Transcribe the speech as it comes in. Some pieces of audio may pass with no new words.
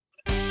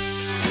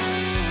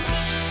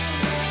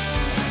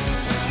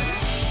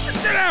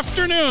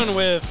Afternoon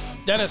with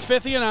Dennis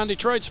Fithian on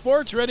Detroit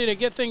Sports, ready to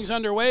get things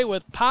underway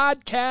with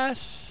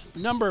podcast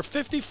number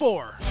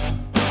 54.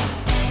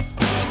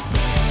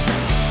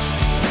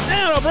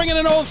 And I'll bring in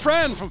an old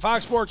friend from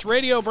Fox Sports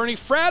Radio, Bernie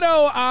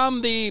Fratto,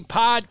 on the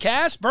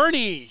podcast.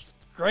 Bernie,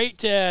 great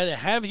to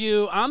have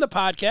you on the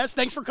podcast.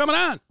 Thanks for coming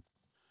on.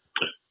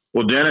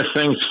 Well, Dennis,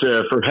 thanks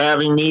for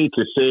having me.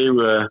 To say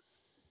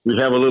we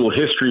have a little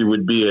history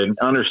would be an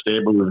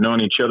understatement. We've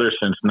known each other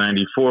since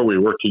 '94. We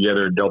worked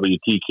together at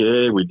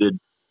WTKA. We did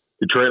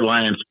Detroit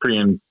Lions pre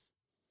and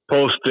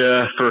post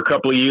for a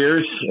couple of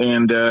years,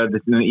 and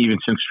even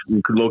since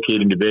we could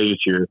locate into Vegas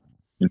here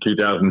in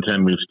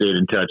 2010, we've stayed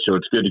in touch. So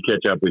it's good to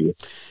catch up with you.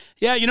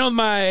 Yeah, you know,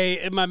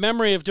 my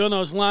memory of doing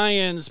those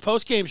Lions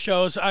post-game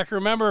shows, I can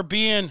remember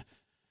being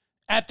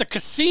at the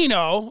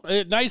casino,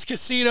 a nice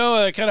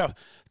casino, kind of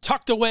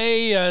tucked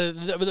away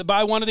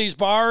by one of these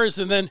bars,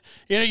 and then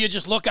you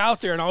just look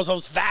out there and all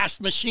those vast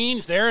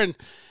machines there, and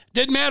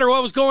didn't matter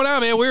what was going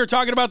on, man. We were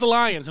talking about the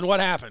Lions and what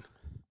happened.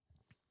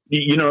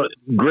 You know,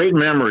 great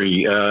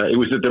memory. It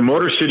was at the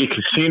Motor City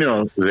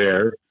Casino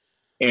there,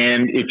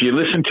 and if you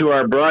listen to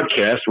our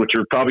broadcast, which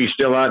are probably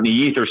still out in the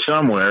ether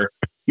somewhere,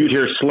 you'd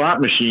hear slot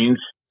machines,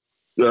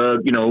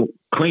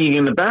 clinging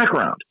in the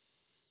background.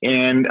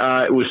 And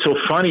it was so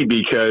funny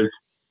because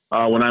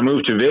when I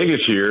moved to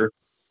Vegas here,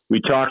 we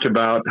talked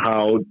about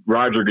how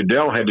Roger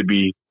Goodell had to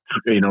be,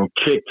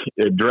 kicked,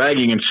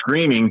 dragging and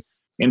screaming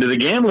into the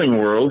gambling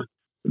world,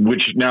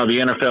 which now the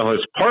NFL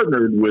has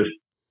partnered with,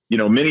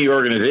 many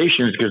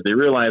organizations because they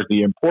realize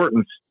the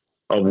importance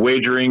of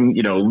wagering,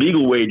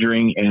 legal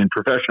wagering and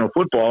professional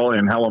football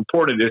and how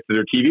important it is to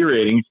their TV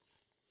ratings.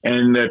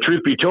 And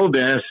truth be told,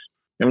 Dennis,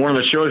 in one of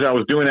the shows I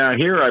was doing out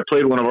here, I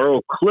played one of our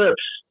old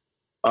clips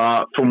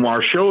from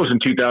our shows in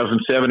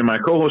 2007, and my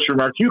co-host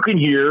remarked, you can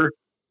hear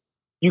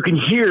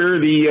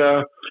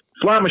the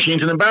slot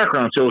machines in the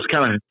background. So it was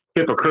kind of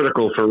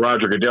hypocritical for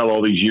Roger Goodell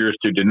all these years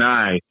to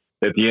deny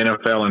that the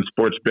NFL and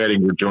sports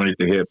betting were joined at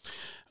the hip.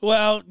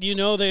 Well,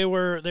 they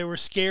were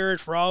scared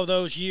for all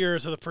those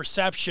years of the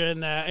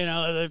perception that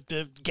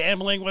the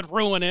gambling would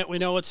ruin it. We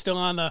know it's still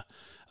on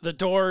the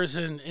doors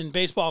in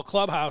baseball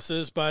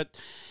clubhouses, but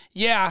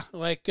yeah,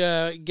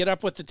 get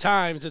up with the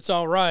times. It's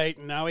all right.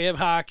 And now we have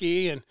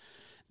hockey, and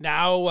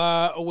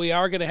now we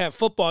are going to have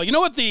football. You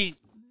know what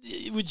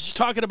we're just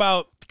talking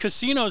about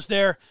casinos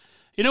there.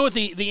 You know what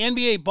the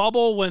NBA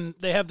bubble, when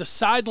they have the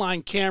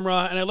sideline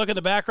camera and I look at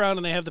the background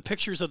and they have the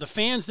pictures of the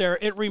fans there,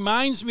 it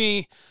reminds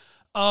me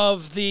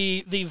of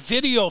the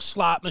video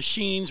slot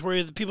machines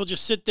where the people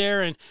just sit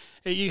there and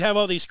you have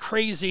all these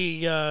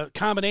crazy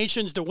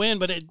combinations to win.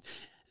 But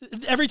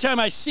every time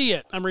I see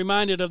it, I'm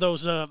reminded of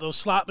those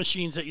slot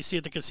machines that you see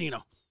at the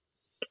casino.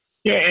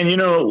 Yeah, and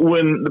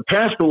when the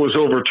PASPA was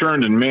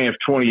overturned in May of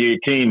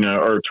 2018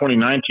 or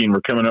 2019,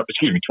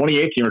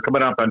 2018, we're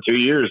coming up on 2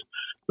 years,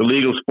 the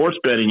Legal Sports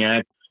Betting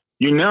Act,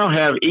 you now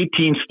have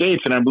 18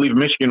 states, and I believe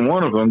Michigan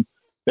one of them,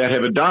 that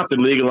have adopted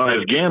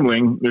legalized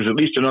gambling. There's at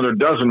least another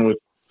dozen with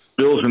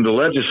bills in the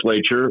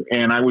legislature,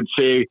 and I would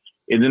say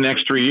in the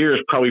next 3 years,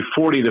 probably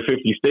 40 to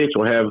 50 states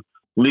will have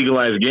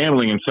legalized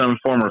gambling in some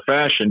form or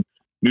fashion.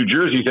 New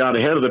Jersey's out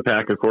ahead of the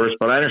pack, of course,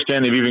 but I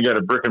understand they've even got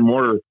a brick and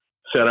mortar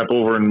set up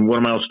over in one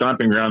of my old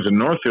stomping grounds in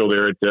Northfield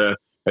there at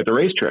the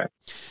racetrack.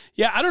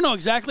 Yeah, I don't know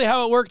exactly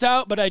how it worked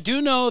out, but I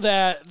do know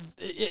that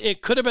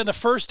it could have been the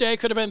first day,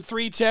 could have been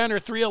 3:10 or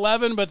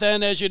 3:11, but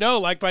then, as you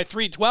know, by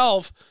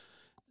 3:12,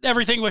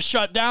 everything was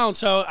shut down.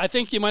 So I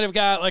think you might have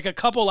got a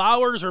couple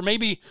hours or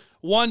maybe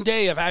one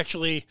day of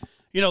actually,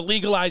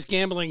 legalized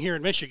gambling here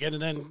in Michigan,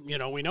 and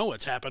then, we know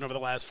what's happened over the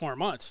last 4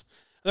 months.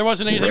 There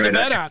wasn't anything to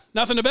bet on,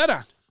 nothing to bet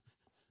on.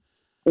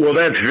 Well,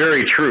 that's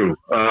very true.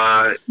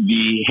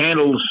 The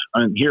handles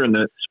here in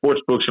the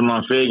sports books in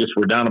Las Vegas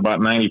were down about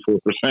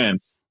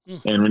 94%.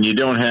 And when you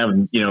don't have,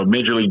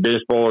 Major League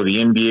Baseball or the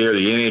NBA or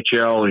the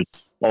NHL, or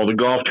all the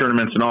golf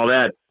tournaments and all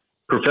that,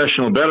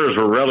 professional bettors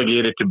were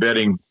relegated to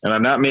betting, and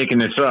I'm not making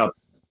this up,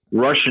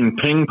 Russian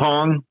ping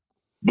pong,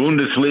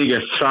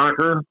 Bundesliga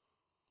soccer,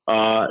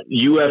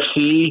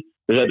 UFC.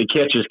 They had to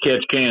catch as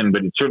catch can,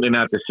 but it's certainly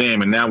not the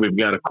same. And now we've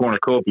got a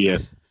cornucopia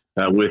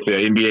with the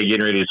NBA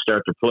getting ready to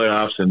start the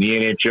playoffs and the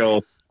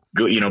NHL,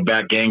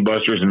 back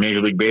gangbusters and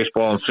Major League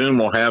Baseball. And soon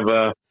we'll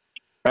have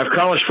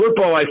college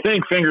football, I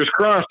think, fingers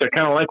crossed. I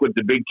kind of like what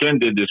the Big Ten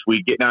did this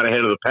week, getting out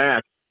ahead of the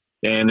pack.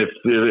 And if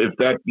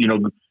that,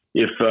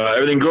 if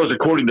everything goes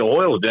according to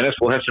Oils, Dennis,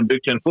 we'll have some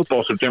Big Ten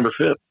football September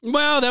 5th.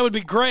 Well, that would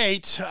be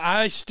great.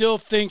 I still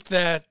think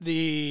that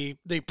the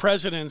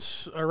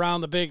presidents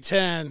around the Big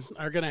Ten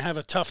are going to have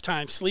a tough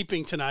time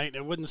sleeping tonight.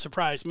 It wouldn't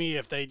surprise me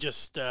if they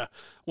just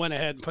went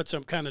ahead and put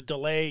some kind of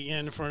delay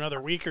in for another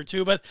week or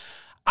two. But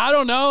I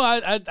don't know.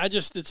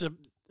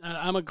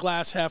 I'm a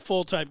glass half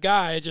full type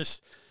guy.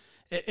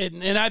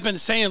 And I've been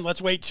saying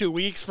let's wait 2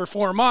 weeks for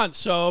 4 months.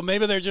 So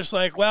maybe they're just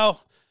like,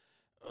 well,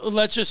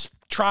 let's just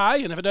try,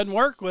 and if it doesn't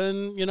work,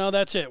 then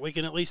that's it. We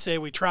can at least say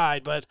we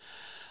tried. But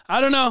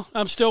I don't know.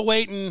 I'm still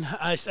waiting.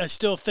 I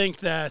still think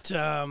that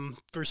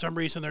for some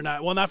reason they're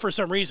not. Well, not for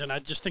some reason. I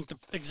just think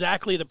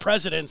exactly the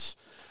presidents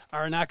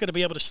are not going to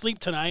be able to sleep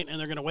tonight, and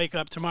they're going to wake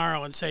up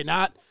tomorrow and say,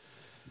 not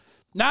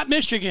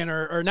Michigan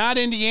or not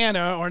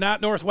Indiana or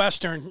not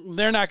Northwestern.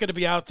 They're not going to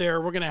be out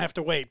there. We're going to have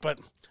to wait. But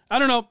I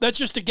don't know. That's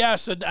just a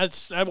guess.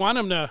 I want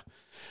them to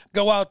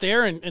go out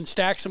there and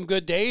stack some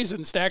good days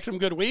and stack some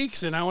good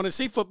weeks, and I want to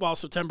see football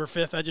September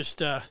 5th. I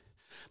just,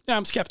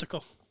 I'm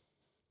skeptical.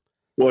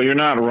 Well, you're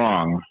not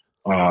wrong.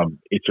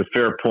 It's a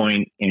fair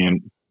point,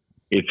 and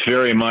it's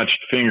very much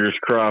fingers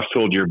crossed,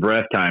 hold your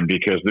breath time,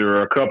 because there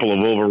are a couple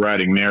of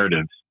overriding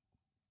narratives.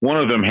 One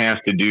of them has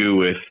to do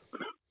with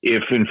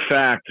if, in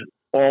fact,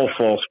 all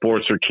fall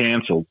sports are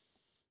canceled,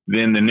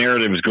 then the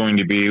narrative is going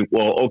to be,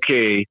 well,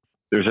 okay,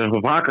 there's a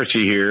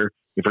hypocrisy here.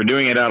 If we're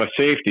doing it out of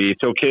safety,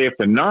 it's okay if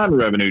the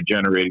non-revenue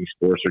generating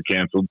sports are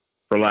canceled,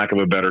 for lack of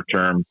a better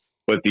term,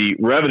 but the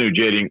revenue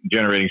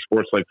generating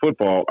sports like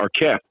football are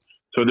kept.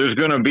 So there's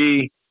going to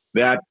be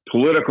that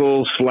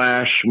political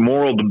 /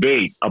 moral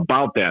debate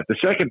about that. The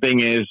second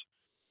thing is,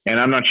 and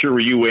I'm not sure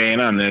where you weigh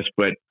in on this,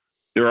 but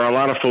there are a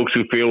lot of folks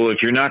who feel if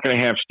you're not going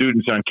to have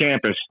students on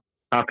campus,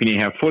 how can you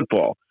have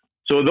football?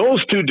 So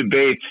those two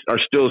debates are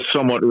still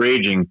somewhat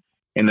raging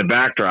in the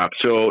backdrop.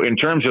 So in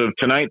terms of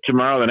tonight,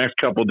 tomorrow, the next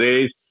couple of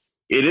days,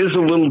 it is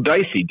a little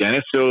dicey,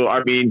 Dennis. So,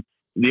 I mean,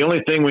 the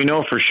only thing we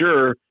know for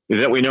sure is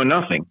that we know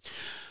nothing.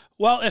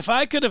 Well, if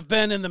I could have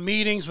been in the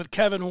meetings with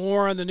Kevin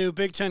Warren, the new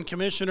Big Ten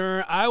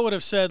commissioner, I would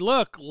have said,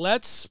 look,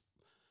 let's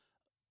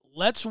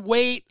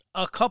wait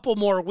a couple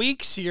more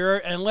weeks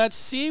here and let's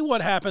see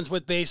what happens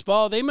with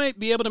baseball. They might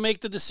be able to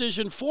make the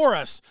decision for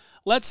us.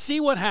 Let's see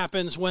what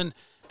happens when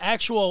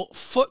actual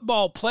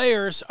football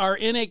players are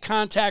in a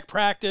contact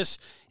practice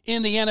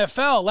in the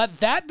NFL. Let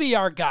that be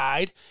our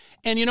guide.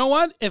 And you know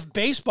what? If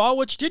baseball,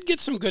 which did get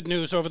some good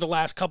news over the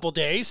last couple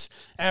days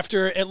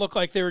after it looked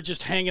like they were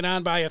just hanging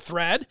on by a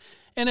thread,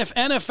 and if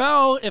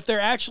NFL, if they're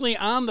actually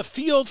on the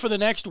field for the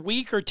next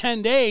week or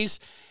 10 days,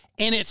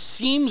 and it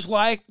seems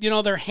like,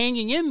 they're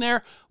hanging in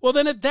there, well,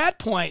 then at that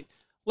point,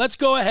 let's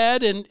go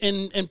ahead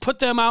and put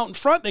them out in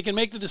front. They can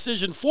make the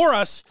decision for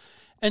us.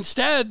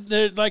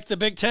 Instead, like the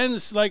Big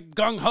Ten's like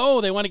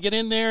gung-ho. They want to get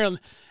in there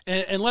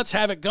and let's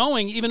have it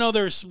going, even though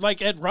there's,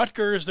 like at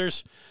Rutgers,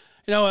 there's,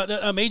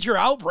 a major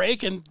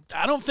outbreak. And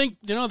I don't think,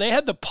 they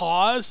had the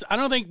pause. I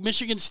don't think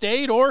Michigan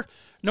State or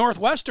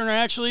Northwestern are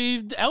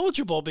actually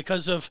eligible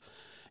because of,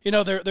 their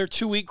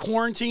 2-week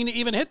quarantine to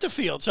even hit the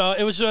field. So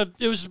it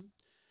was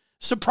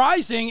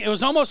surprising. It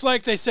was almost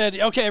like they said,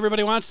 okay,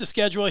 everybody wants the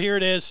schedule. Here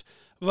it is.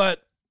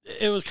 But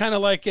it was kind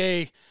of like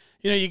you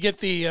get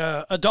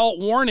the adult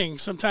warning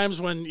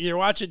sometimes when you're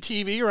watching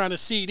TV or on a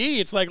CD.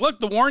 It's like, look,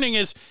 the warning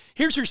is,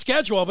 here's your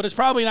schedule, but it's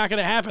probably not going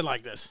to happen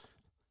like this.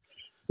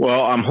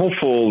 Well, I'm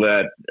hopeful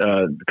that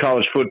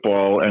college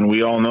football, and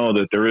we all know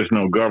that there is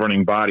no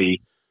governing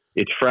body.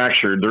 It's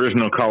fractured. There is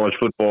no college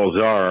football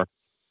czar.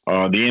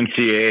 The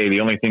NCAA,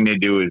 the only thing they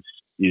do is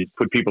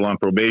put people on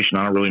probation.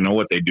 I don't really know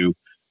what they do.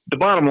 The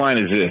bottom line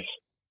is this.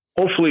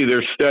 Hopefully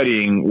they're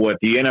studying what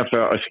the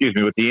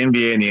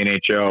NBA and the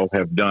NHL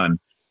have done.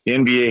 The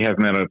NBA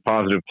hasn't had a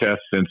positive test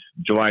since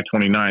July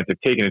 29th.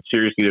 They've taken it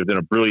seriously. They've done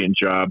a brilliant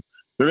job.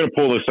 They're going to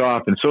pull this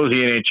off, and so is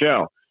the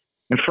NHL.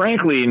 And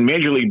frankly, in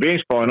Major League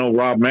Baseball, I know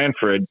Rob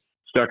Manfred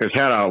stuck his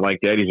head out like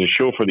that. He's a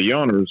show for the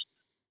owners.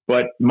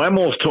 But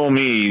Memos told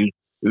me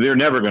they're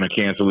never going to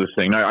cancel this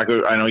thing.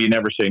 I know you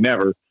never say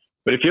never.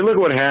 But if you look at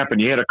what happened,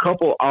 you had a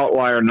couple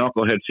outlier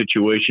knucklehead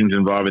situations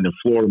involving the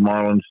Florida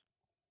Marlins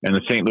and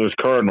the St. Louis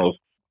Cardinals.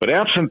 But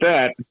absent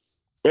that,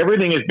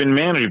 everything has been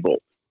manageable.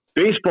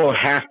 Baseball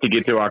has to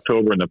get to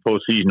October in the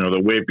postseason, or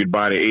they'll wave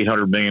goodbye to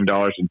 $800 million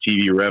in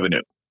TV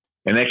revenue.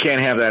 And they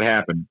can't have that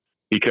happen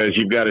because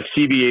you've got a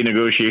CBA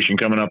negotiation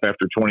coming up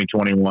after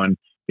 2021.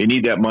 They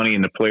need that money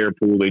in the player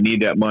pool. They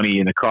need that money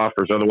in the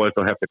coffers. Otherwise,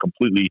 they'll have to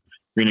completely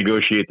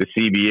renegotiate the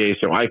CBA.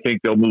 So I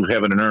think they'll move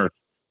heaven and earth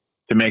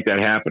to make that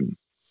happen.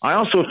 I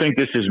also think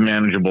this is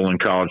manageable in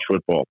college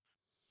football.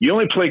 You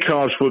only play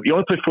college football. You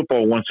only play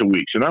football once a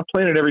week. So they're not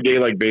playing it every day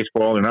like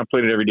baseball. They're not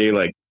playing it every day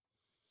like,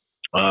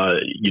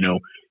 the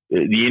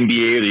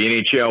NBA or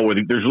the NHL, where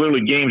there's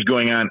literally games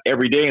going on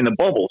every day in the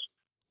bubbles.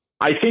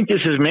 I think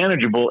this is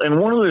manageable. And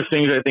one of the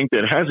things I think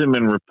that hasn't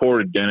been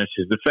reported, Dennis,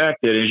 is the fact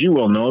that, as you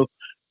well know,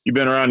 you've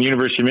been around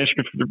University of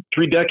Michigan for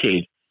 3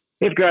 decades.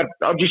 They've got,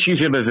 I'll just use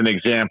him as an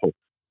example.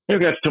 They've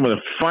got some of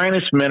the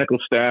finest medical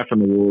staff in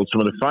the world, some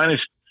of the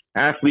finest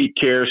athlete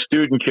care,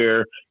 student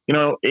care,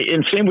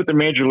 and same with the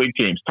major league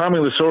teams. Tommy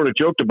Lasorda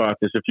joked about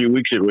this a few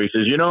weeks ago. He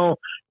says,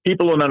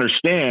 people don't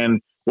understand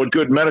what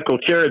good medical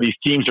care these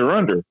teams are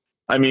under.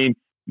 I mean,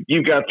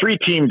 you've got 3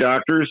 team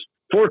doctors,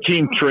 4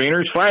 team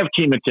trainers, 5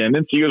 team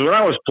attendants. He goes, when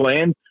I was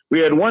playing, we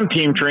had 1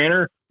 team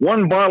trainer,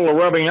 1 bottle of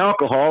rubbing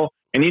alcohol,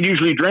 and he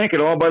usually drank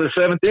it all by the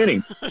 7th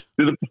inning.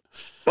 The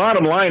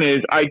bottom line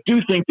is, I do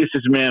think this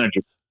is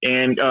manageable.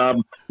 And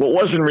what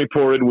wasn't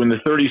reported when the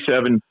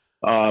 37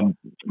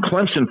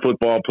 Clemson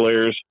football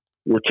players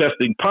were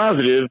testing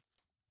positive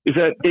is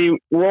that they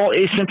were all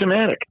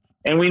asymptomatic.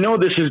 And we know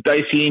this is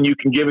dicey and you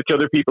can give it to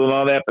other people and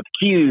all that, but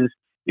the key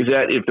is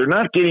that if they're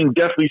not getting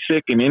deathly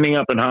sick and ending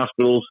up in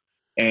hospitals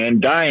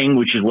and dying,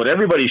 which is what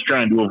everybody's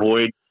trying to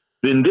avoid,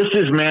 then this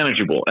is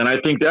manageable. And I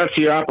think that's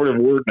the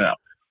operative word now.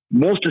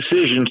 Most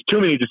decisions, too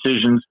many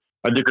decisions,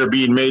 I think are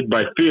being made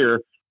by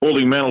fear,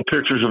 holding mental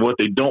pictures of what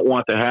they don't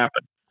want to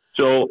happen.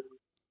 So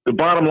the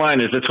bottom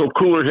line is, let's hope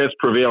cooler heads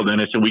prevailed in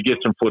it so we get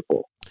some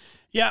football.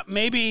 Yeah,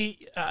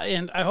 maybe,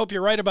 and I hope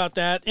you're right about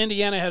that.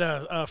 Indiana had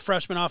a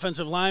freshman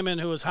offensive lineman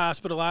who was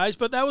hospitalized,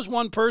 but that was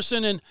one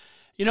person. And,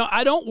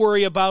 I don't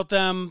worry about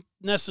them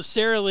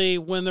necessarily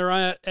when they're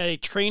at a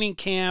training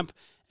camp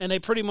and they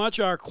pretty much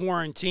are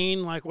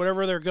quarantined, like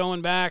whatever they're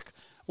going back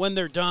when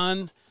they're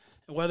done,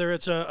 whether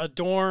it's a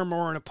dorm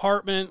or an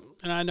apartment.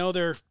 And I know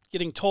they're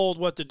getting told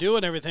what to do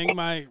and everything.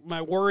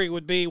 My worry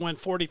would be when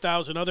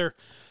 40,000 other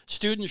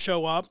students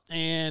show up,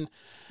 and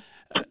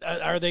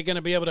are they going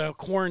to be able to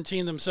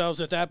quarantine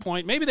themselves at that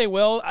point? Maybe they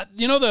will.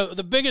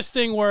 The biggest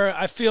thing where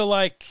I feel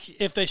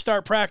like if they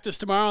start practice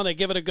tomorrow and they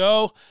give it a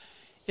go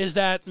is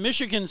that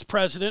Michigan's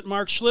president,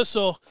 Mark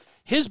Schlissel,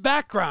 his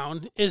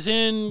background is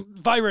in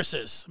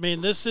viruses. I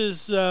mean, this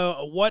is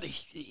what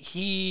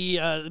he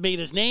made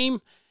his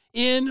name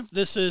in.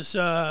 This is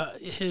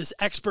his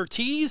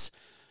expertise.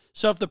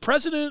 So if the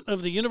president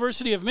of the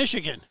University of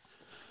Michigan,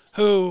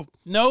 who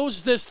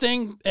knows this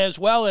thing as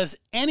well as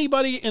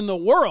anybody in the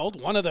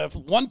world, one of the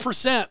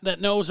 1% that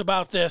knows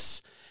about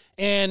this,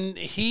 and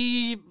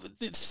he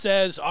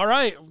says, all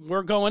right,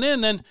 we're going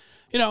in, then,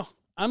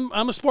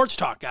 I'm a sports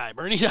talk guy,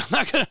 Bernie. I'm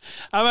not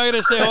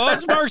gonna say, well,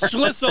 what's Mark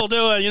Schlissel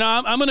doing?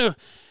 I'm gonna,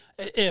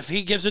 if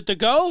he gives it the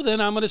go, then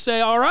I'm gonna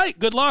say, all right,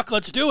 good luck,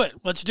 let's do it,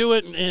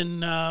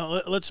 and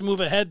let's move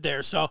ahead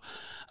there. So,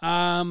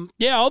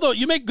 although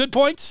you make good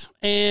points,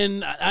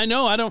 and I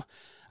know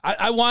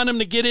I want him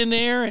to get in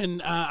there,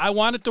 and I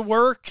want it to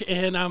work,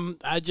 and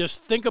I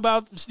just think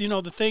about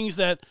the things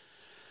that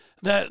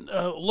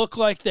look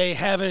like they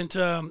haven't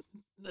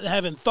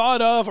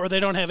thought of or they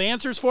don't have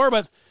answers for.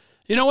 But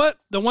you know what?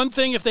 The one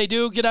thing, if they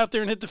do get out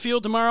there and hit the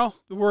field tomorrow,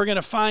 we're going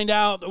to find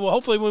out. Well,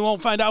 hopefully we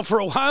won't find out for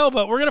a while,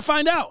 but we're going to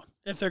find out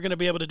if they're going to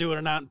be able to do it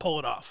or not and pull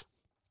it off.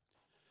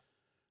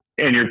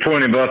 And your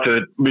point about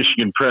the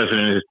Michigan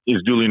president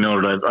is duly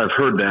noted. I've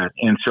heard that,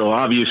 and so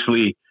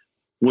obviously,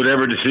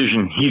 whatever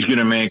decision he's going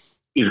to make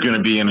is going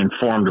to be an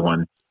informed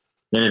one.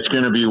 And it's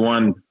going to be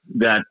one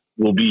that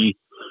will be,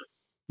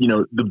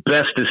 the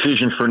best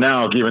decision for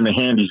now, given the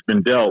hand he's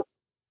been dealt.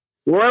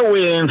 Where are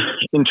we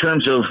in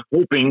terms of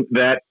hoping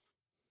that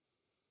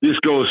this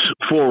goes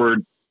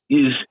forward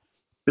is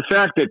the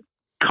fact that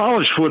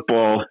college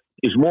football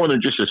is more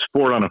than just a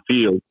sport on a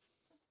field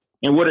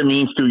and what it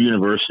means to a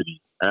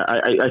university.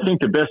 I think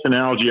the best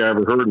analogy I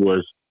ever heard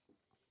was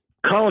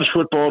college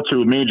football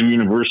to a major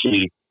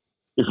university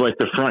is like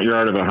the front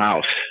yard of a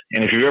house.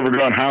 And if you've ever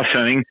gone house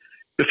hunting,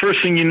 the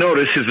first thing you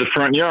notice is the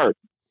front yard.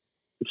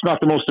 It's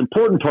not the most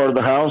important part of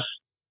the house,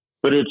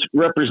 but it's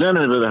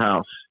representative of the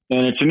house.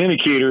 And it's an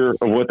indicator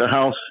of what the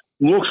house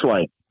looks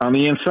like on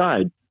the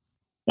inside.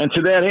 And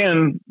to that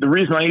end, the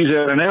reason I use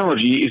that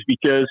analogy is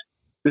because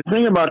the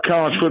thing about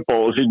college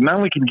football is it not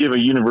only can give a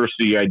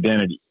university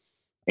identity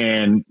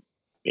and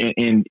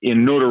in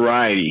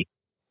notoriety,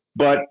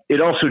 but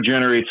it also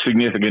generates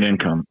significant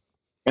income.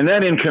 And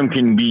that income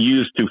can be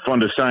used to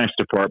fund a science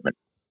department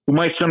who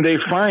might someday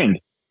find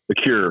a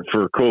cure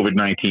for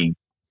COVID-19.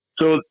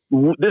 So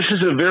this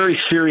is a very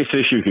serious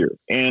issue here.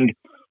 And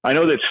I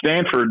know that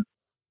Stanford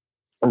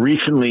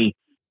recently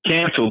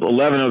canceled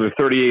 11 of the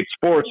 38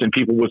 sports, and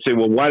people would say,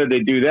 well, why did they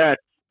do that?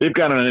 They've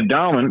got an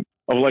endowment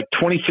of like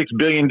 $26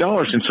 billion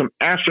in some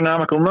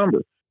astronomical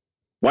number.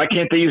 Why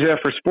can't they use that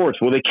for sports?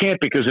 Well, they can't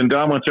because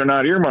endowments are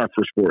not earmarked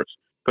for sports.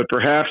 But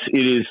perhaps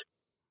it is,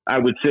 I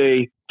would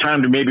say,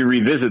 time to maybe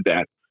revisit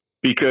that,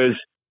 because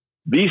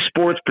these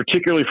sports,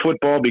 particularly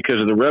football,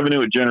 because of the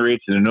revenue it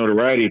generates and the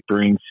notoriety it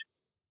brings,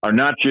 are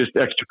not just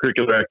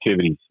extracurricular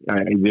activities.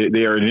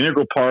 They are an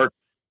integral part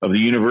of the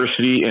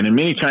university and in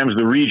many times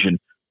the region.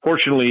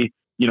 Fortunately,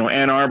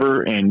 Ann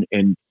Arbor and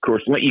of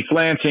course East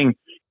Lansing,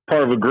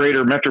 part of a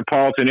greater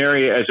metropolitan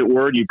area, as it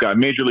were. You've got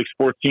major league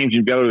sports teams,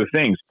 you've got other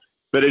things.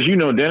 But as you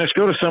know, Dennis,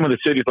 go to some of the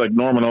cities like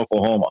Norman,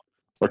 Oklahoma,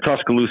 or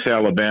Tuscaloosa,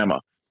 Alabama,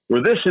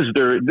 where this is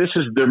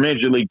their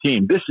major league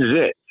team. This is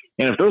it.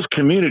 And if those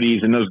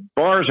communities and those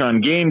bars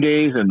on game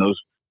days and those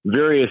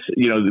various,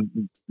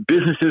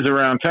 businesses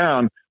around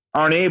town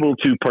aren't able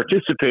to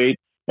participate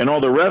in all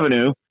the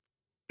revenue,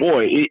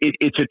 boy,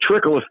 it's a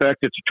trickle effect.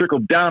 It's a trickle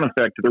down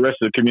effect to the rest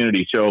of the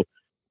community. So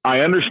I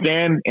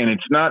understand, and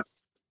it's not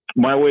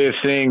my way of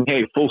saying,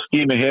 hey, full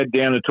steam ahead,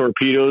 damn the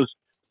torpedoes.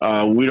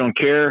 We don't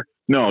care.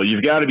 No,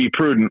 you've got to be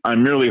prudent.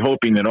 I'm merely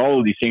hoping that all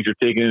of these things are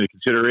taken into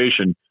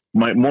consideration.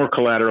 Might more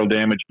collateral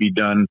damage be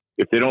done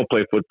if they don't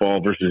play football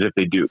versus if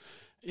they do.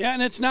 Yeah,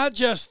 and it's not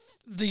just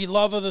the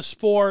love of the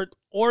sport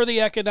or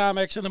the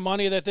economics and the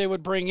money that they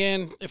would bring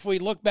in. If we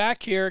look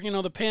back here,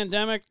 the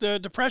pandemic, the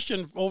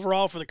depression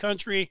overall for the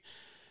country,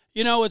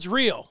 it's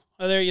real.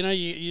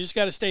 You just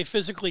got to stay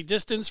physically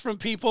distanced from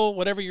people,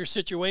 whatever your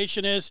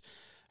situation is.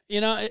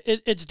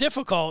 It's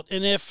difficult.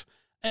 And if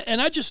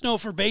And I just know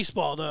for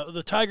baseball,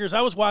 the Tigers,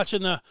 I was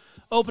watching the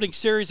opening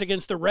series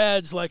against the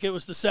Reds like it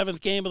was the 7th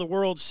game of the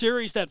World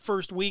Series that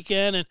first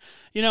weekend. And,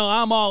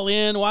 I'm all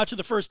in, watching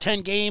the first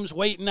 10 games,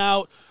 waiting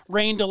out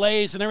rain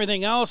delays and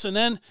everything else. And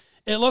then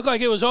it looked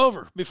like it was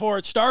over before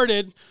it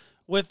started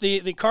with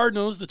the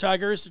Cardinals, the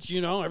Tigers,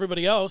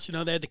 everybody else,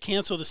 they had to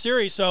cancel the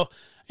series. So,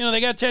 they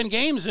got 10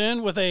 games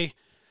in with a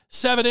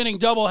 7-inning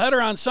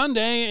doubleheader on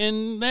Sunday,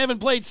 and they haven't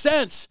played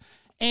since.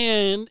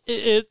 And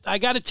I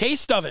got a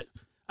taste of it.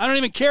 I don't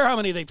even care how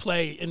many they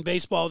play in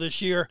baseball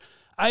this year.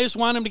 I just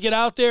want them to get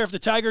out there. If the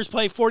Tigers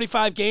play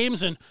 45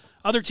 games and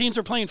other teams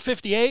are playing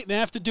 58 and they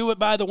have to do it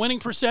by the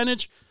winning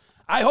percentage,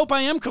 I hope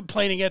I am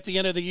complaining at the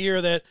end of the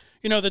year that,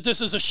 that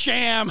this is a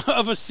sham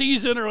of a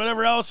season or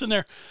whatever else in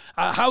there.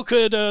 How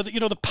could,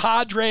 the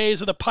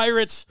Padres or the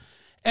Pirates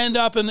end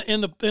up in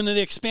the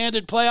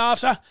expanded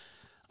playoffs?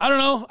 I don't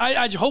know.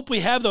 I hope we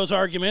have those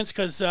arguments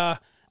because I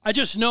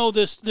just know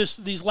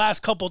these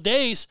last couple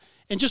days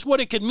and just what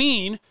it could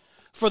mean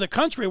for the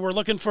country. We're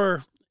looking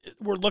for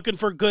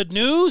good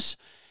news,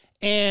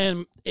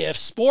 and if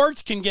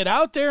sports can get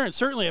out there, and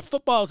certainly if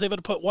football is able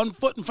to put one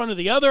foot in front of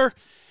the other,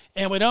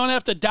 and we don't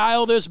have to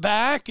dial this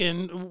back,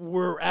 and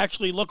we're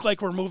actually look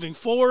like we're moving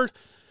forward,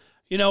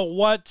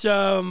 just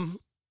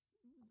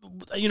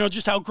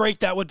how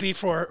great that would be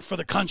for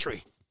the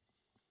country.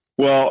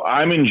 Well,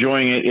 I'm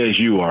enjoying it as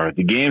you are.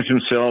 The games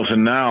themselves,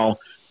 and now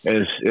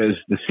as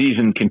the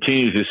season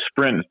continues this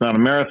sprint, it's not a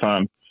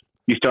marathon.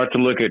 You start to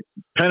look at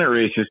pennant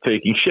races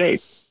taking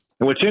shape.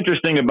 And what's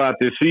interesting about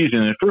this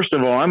season, and first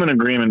of all, I'm in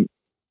agreement.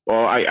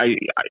 Well, I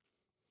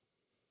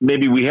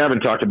maybe we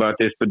haven't talked about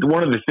this, but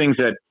one of the things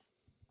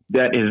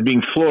that is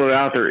being floated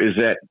out there is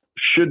that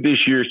should this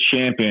year's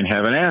champion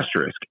have an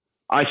asterisk?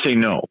 I say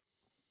no,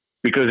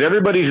 because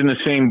everybody's in the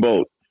same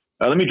boat.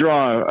 Let me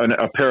draw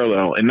a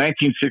parallel. In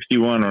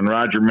 1961, when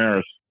Roger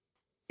Maris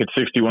hit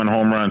 61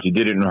 home runs, he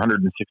did it in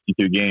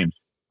 162 games.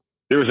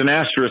 There was an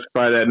asterisk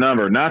by that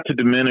number, not to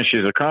diminish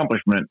his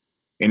accomplishment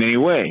in any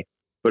way,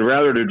 but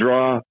rather to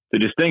draw the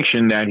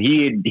distinction that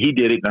he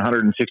did it in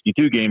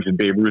 162 games and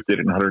Babe Ruth did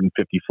it in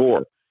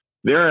 154.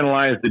 Therein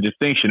lies the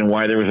distinction and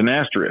why there was an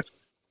asterisk.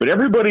 But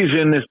everybody's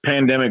in this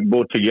pandemic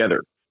boat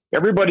together.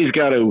 Everybody's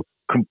got to,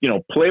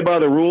 play by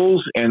the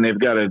rules, and they've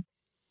got to,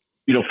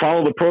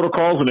 follow the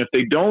protocols. And if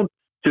they don't,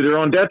 to their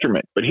own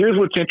detriment. But here's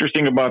what's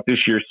interesting about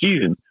this year's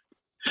season: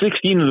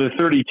 16 of the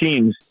 30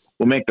 teams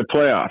will make the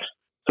playoffs.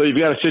 So you've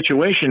got a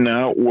situation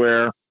now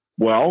where,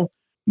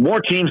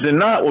 more teams than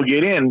not will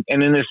get in.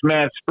 And in this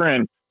mad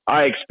sprint,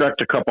 I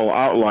expect a couple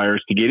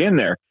outliers to get in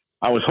there.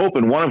 I was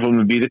hoping one of them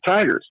would be the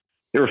Tigers.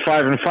 They were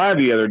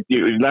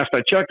 5-5 last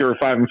I checked, they were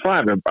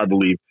 5-5, I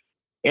believe.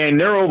 And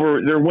their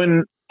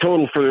win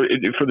total for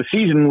the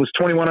season was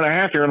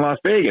 21.5 here in Las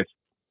Vegas.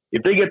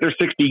 If they get their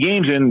 60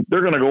 games in,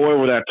 they're going to go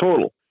over that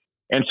total.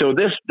 And so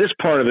this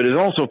part of it is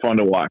also fun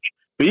to watch.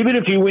 But even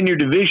if you win your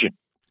division,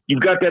 you've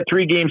got that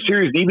 3-game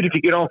series. Even if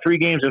you get all 3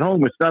 games at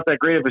home, it's not that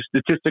great of a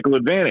statistical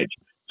advantage.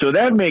 So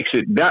that makes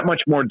it that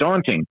much more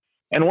daunting.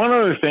 And one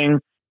other thing,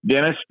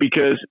 Dennis,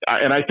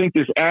 and I think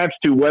this adds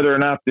to whether or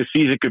not this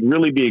season could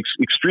really be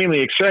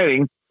extremely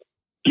exciting,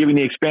 given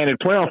the expanded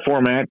playoff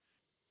format,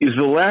 is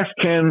the last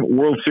 10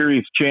 World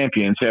Series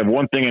champions have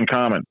one thing in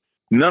common.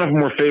 None of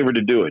them were favored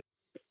to do it.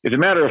 As a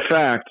matter of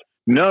fact,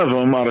 none of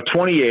them out of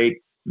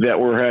 28 that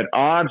had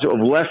odds of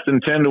less than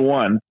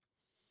 10-1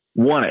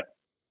 won it.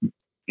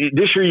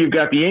 This year, you've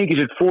got the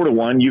Yankees at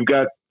 4-1. You've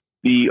got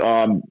the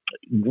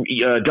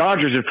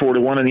Dodgers at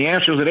 4-1 and the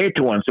Astros at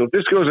 8-1. So if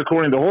this goes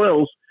according to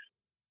Hoyles,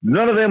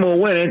 none of them will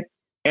win it.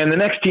 And the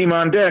next team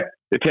on deck,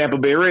 the Tampa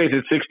Bay Rays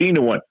at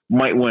 16-1,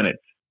 might win it.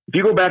 If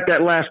you go back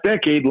that last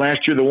decade,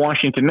 last year, the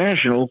Washington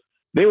Nationals,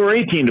 they were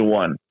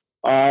 18-1.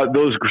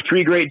 Those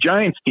 3 great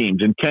Giants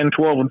teams in 10,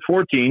 12, and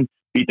 14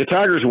 beat the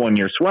Tigers one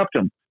year, swept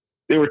them.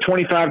 They were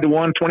 25-1,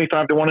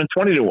 25-1, and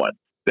 20-1.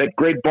 That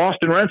great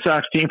Boston Red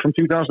Sox team from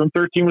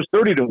 2013 was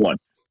 30-1.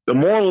 The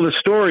moral of the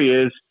story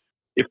is,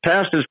 if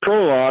past is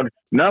prologue,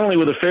 not only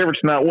will the favorites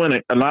not win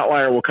it, an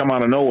outlier will come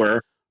out of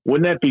nowhere.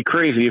 Wouldn't that be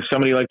crazy if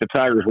somebody like the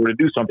Tigers were to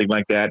do something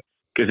like that?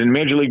 Because in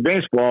Major League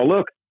Baseball,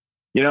 look,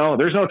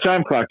 there's no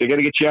time clock. They got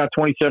to get you out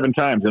 27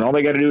 times, and all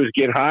they got to do is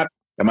get hot.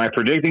 Am I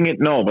predicting it?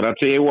 No, but I'll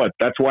tell you what,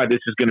 that's why this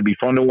is going to be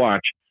fun to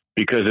watch,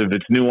 because of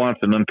its nuance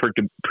and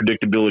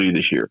unpredictability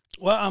this year.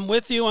 Well, I'm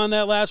with you on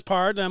that last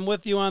part. I'm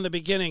with you on the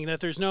beginning that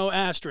there's no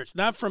asterisk.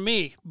 Not for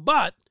me,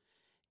 but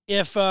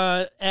if,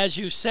 as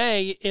you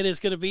say, it is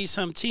going to be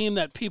some team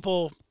that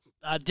people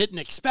didn't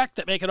expect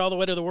that make it all the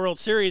way to the World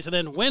Series and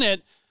then win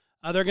it,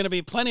 there are going to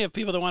be plenty of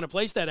people that want to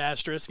place that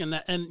asterisk, and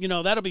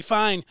that'll be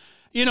fine.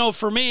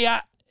 For me,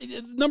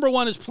 number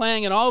one is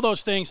playing and all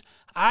those things.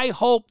 I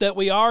hope that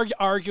we are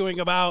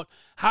arguing about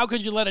how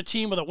could you let a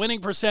team with a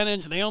winning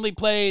percentage and they only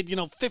played,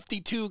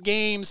 52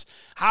 games.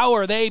 How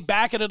are they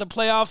back into the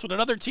playoffs when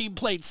another team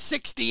played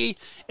 60?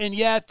 And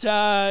yet,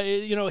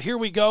 here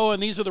we go.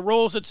 And these are the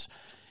rules.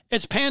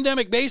 It's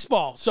pandemic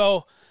baseball.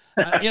 So,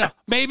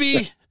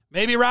 maybe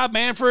Rob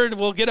Manfred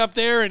will get up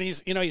there and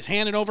he's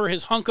handing over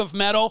his hunk of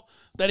metal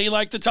that he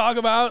liked to talk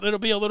about. It'll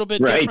be a little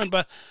bit different,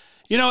 but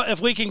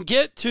if we can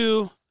get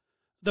to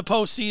the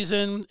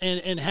postseason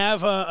and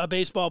have a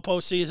baseball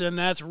postseason,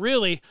 that's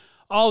really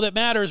all that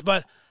matters.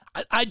 But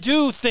I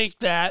do think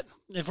that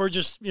if we're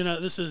just,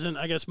 this isn't,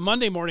 I guess,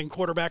 Monday morning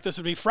quarterback, this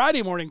would be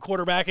Friday morning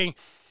quarterbacking.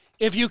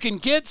 If you can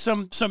get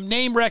some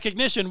name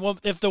recognition, well,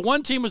 if the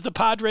one team was the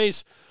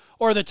Padres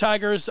or the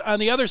Tigers, on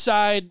the other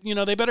side,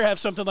 they better have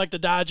something like the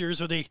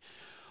Dodgers or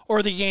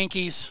the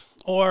Yankees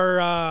or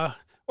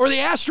the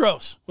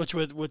Astros, which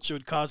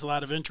would cause a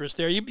lot of interest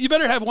there. You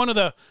better have one of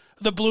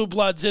the blue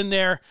bloods in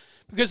there,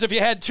 because if you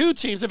had two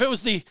teams, if it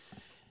was the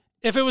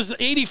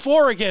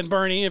 84 again,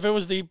 Bernie, if it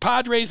was the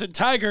Padres and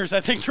Tigers,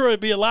 I think there would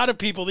be a lot of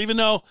people, even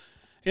though,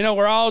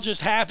 we're all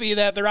just happy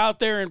that they're out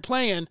there and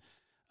playing,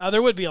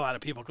 there would be a lot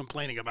of people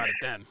complaining about it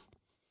then.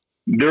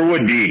 There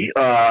would be.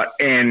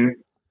 And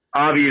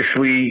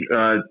obviously,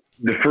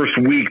 the first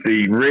week,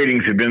 the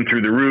ratings have been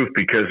through the roof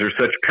because there's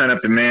such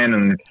pent-up demand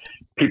and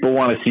people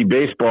want to see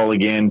baseball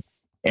again.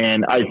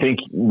 And I think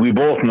we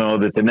both know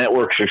that the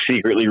networks are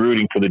secretly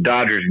rooting for the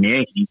Dodgers and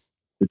Yankees,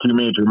 the two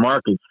major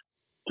markets,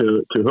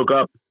 to hook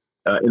up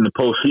in the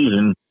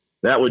postseason.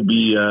 That would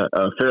be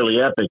fairly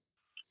epic.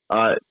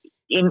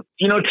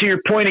 To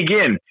your point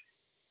again,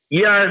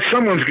 yeah,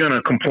 someone's going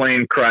to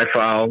complain, cry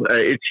foul.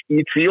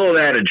 It's the old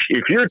adage: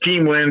 if your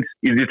team wins,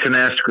 it's an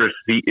asterisk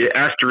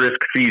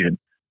season.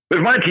 But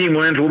if my team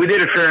wins, well, we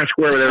did it fair and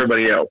square with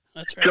everybody else.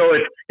 That's right. So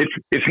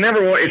it's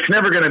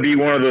never going to be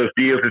one of those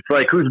deals. It's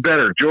like, who's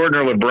better,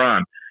 Jordan or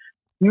LeBron?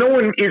 No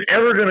one is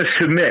ever going to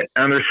submit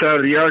on their side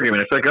of the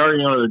argument. It's like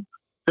arguing on a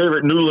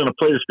favorite noodle in a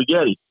plate of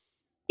spaghetti.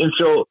 And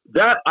so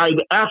that I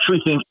actually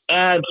think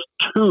adds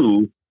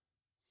to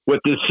what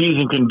this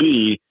season can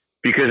be,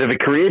 because if it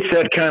creates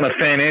that kind of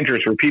fan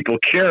interest where people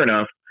care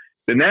enough,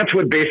 then that's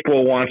what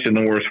baseball wants in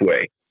the worst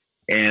way.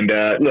 And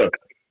look,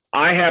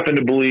 I happen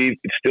to believe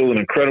it's still an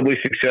incredibly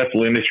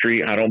successful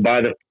industry. I don't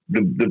buy the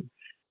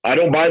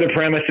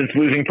premise it's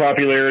losing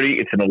popularity.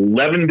 It's an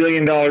 $11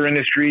 billion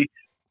industry.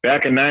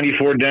 Back in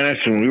 '94, Dennis,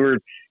 when we were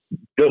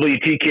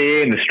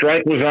WTKA and the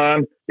strike was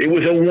on, it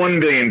was a $1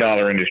 billion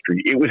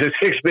industry. It was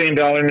a $6 billion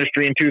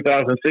industry in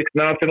 2006.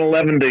 Now it's an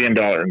 $11 billion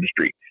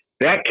industry.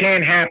 That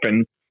can't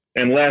happen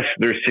unless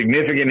there's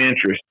significant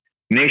interest,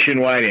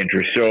 nationwide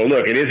interest. So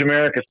look, it is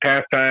America's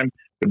pastime.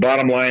 The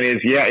bottom line is,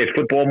 yeah, is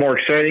football more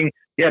exciting?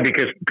 Yeah,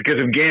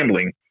 because of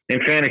gambling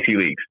and fantasy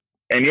leagues.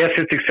 And yes,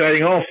 it's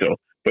exciting also,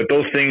 but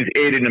those things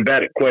aid and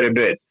abet it quite a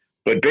bit.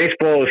 But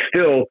baseball is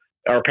still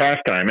our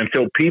pastime. And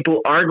so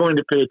people are going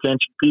to pay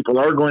attention. People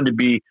are going to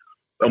be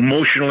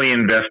emotionally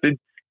invested,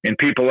 and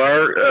people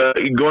are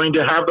going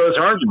to have those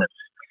arguments.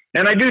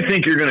 And I do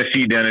think you're going to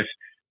see, Dennis,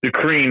 the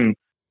cream,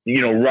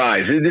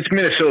 rise. This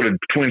Minnesota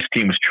Twins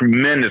team was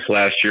tremendous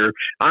last year.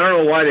 I don't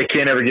know why they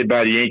can't ever get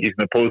by the Yankees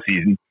in the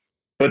postseason,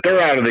 but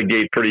they're out of the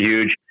gate pretty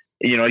huge.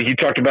 You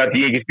talked about the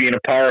Yankees being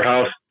a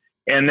powerhouse,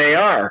 and they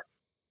are.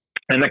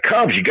 And the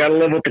Cubs, you got to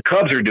love what the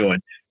Cubs are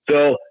doing.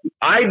 So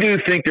I do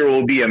think there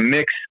will be a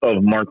mix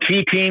of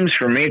marquee teams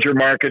from major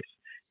markets,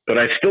 but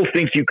I still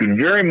think you could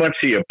very much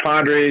see a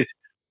Padres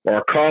or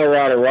a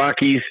Colorado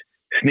Rockies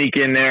sneak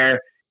in there.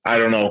 I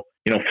don't know,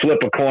 flip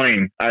a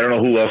coin. I don't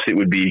know who else it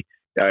would be.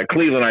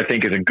 Cleveland, I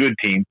think, is a good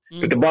team.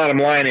 But the bottom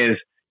line is,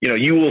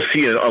 you will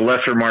see a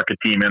lesser market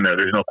team in there.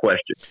 There's no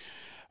question.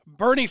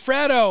 Bernie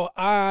Fratto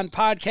on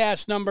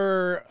podcast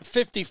number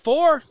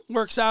 54,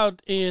 works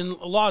out in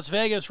Las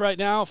Vegas right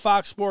now,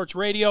 Fox Sports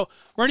Radio.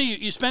 Bernie,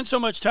 you spent so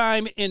much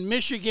time in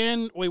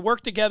Michigan. We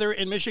worked together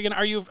in Michigan.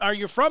 Are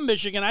you from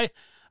Michigan?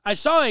 I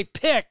saw a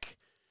pic.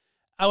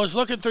 I was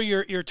looking through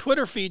your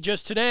Twitter feed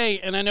just today,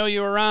 and I know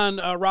you were on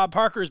Rob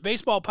Parker's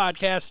baseball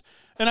podcast,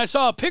 and I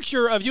saw a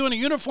picture of you in a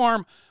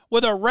uniform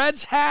with a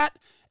Reds hat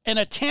and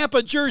a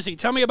Tampa jersey.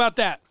 Tell me about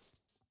that.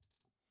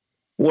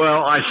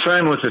 Well, I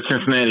signed with the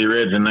Cincinnati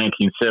Reds in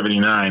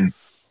 1979,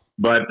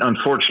 but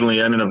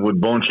unfortunately I ended up with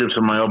bone chips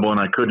in my elbow and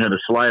I couldn't hit a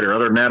slider.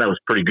 Other than that, I was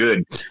pretty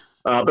good.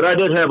 But I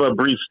did have a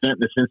brief stint in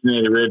the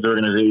Cincinnati Reds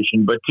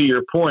organization. But to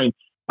your point,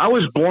 I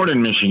was born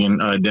in Michigan,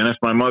 Dennis.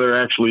 My mother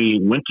actually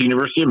went to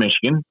University of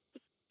Michigan.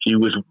 She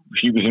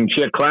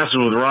had classes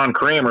with Ron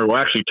Kramer, who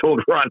actually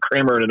told Ron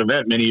Kramer at an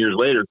event many years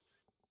later.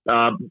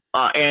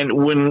 And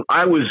when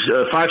I was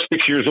 5,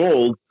 6 years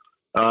old,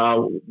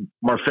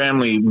 our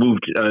family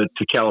moved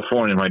to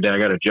California. My dad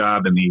got a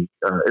job in the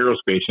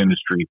aerospace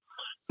industry.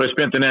 So I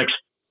spent the next,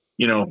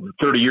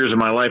 30 years of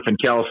my life in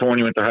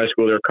California, went to high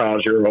school there,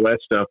 college there, all that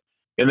stuff.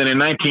 And then in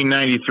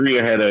 1993,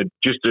 I had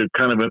just a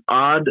kind of an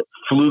odd,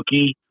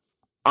 fluky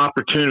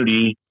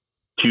opportunity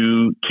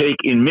to take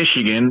in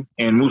Michigan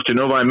and move to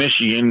Novi,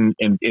 Michigan.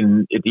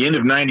 And at the end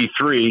of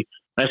 93,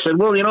 I said,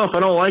 well, if I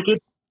don't like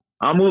it,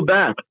 I'll move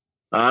back.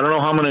 I don't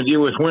know how I'm going to deal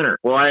with winter.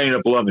 Well, I ended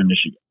up loving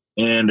Michigan.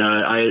 And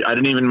I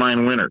didn't even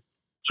mind winter.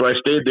 So I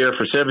stayed there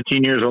for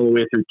 17 years all the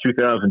way through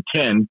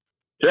 2010,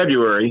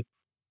 February,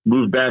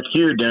 moved back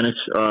here, Dennis,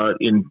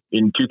 in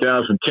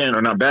 2010,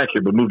 or not back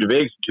here, but moved to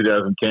Vegas in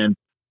 2010,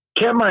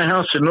 kept my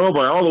house in Novi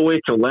all the way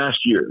till last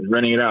year,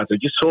 renting it out. So I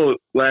just sold it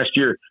last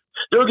year.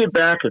 Still get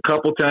back a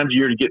couple times a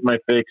year to get my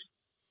fix,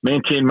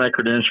 maintain my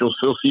credentials,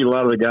 still see a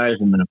lot of the guys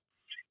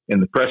in in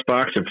the press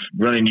box. I've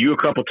run into you a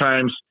couple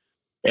times.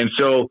 And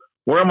so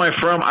where am I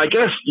from? I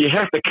guess you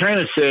have to kind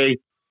of say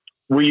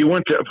where you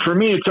went to. For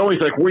me, it's always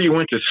like where you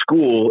went to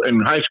school,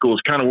 and high school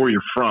is kind of where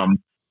you're from.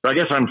 But I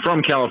guess I'm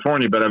from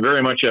California, but I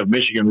very much have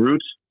Michigan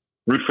roots,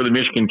 root for the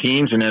Michigan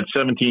teams, and had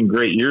 17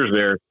 great years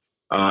there.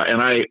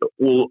 And I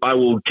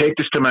will take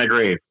this to my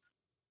grave.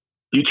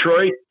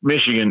 Detroit,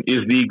 Michigan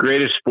is the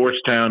greatest sports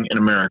town in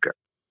America.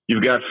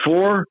 You've got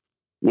 4,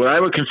 what I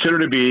would consider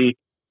to be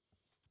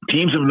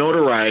teams of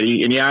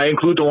notoriety. And yeah, I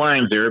include the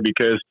Lions there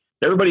because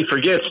everybody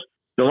forgets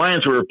the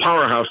Lions were a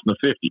powerhouse in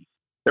the 50s.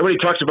 Everybody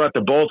talks about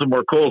the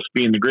Baltimore Colts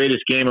being the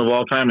greatest game of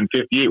all time in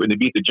 58 when they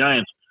beat the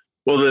Giants.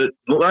 Well, the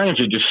Lions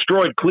had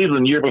destroyed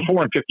Cleveland the year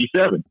before in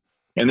 57.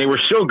 And they were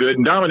so good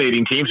and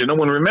dominating teams that no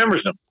one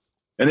remembers them.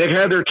 And they've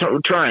had their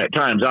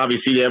times.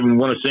 Obviously, they haven't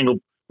won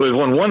they've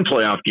won one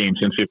playoff game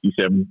since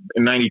 57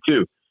 and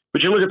 92.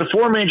 But you look at the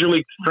 4 major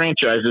league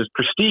franchises,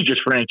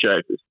 prestigious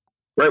franchises,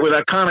 right, with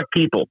iconic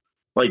people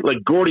like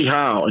Gordie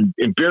Howe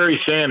and Barry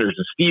Sanders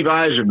and Steve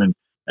Yzerman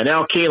and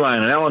Al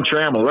Kaline and Alan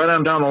Trammell right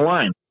on down the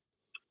line.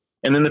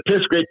 And then the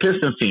great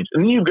Pistons teams.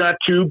 And then you've got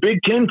 2 Big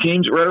Ten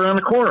teams right around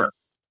the corner,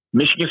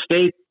 Michigan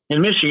State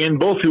and Michigan,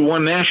 both who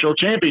won national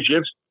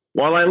championships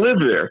while I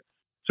lived there.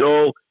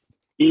 So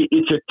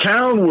it's a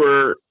town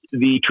where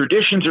the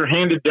traditions are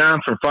handed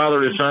down from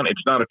father to son.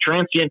 It's not a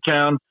transient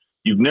town.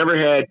 You've never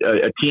had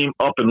a team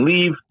up and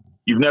leave.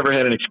 You've never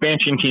had an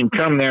expansion team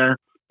come there,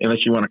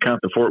 unless you want to count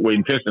the Fort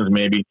Wayne Pistons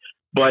maybe.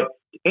 But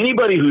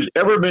anybody who's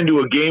ever been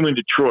to a game in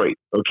Detroit,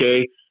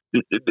 okay,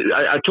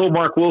 I told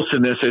Mark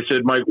Wilson this. I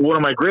said one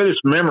of my greatest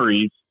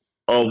memories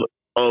of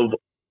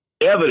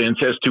evidence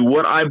as to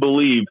what I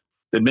believe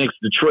that makes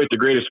Detroit the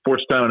greatest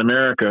sports town in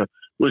America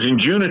was in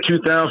June of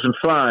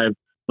 2005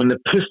 when the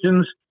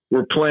Pistons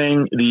were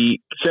playing the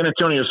San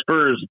Antonio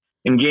Spurs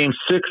in Games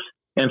 6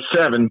 and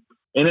 7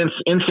 and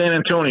in San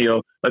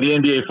Antonio of the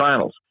NBA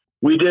Finals.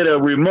 We did a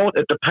remote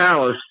at the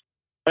Palace,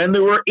 and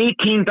there were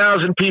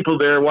 18,000 people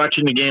there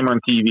watching the game on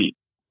TV.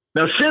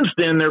 Now, since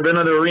then, there have been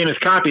other arenas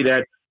copy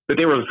that, but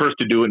they were the first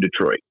to do it in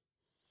Detroit.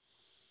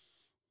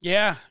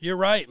 Yeah, you're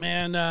right,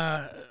 man.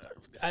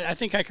 I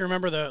think I can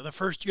remember the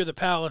first year the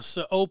Palace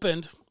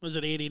opened. Was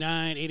it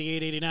 88,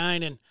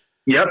 89? And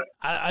yep.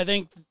 I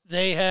think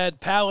they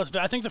had Palace.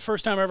 I think the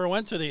first time I ever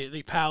went to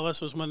the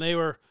Palace was when they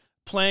were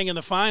playing in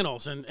the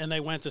finals, and they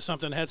went to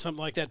something that had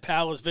something like that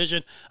Palace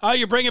Vision. Oh,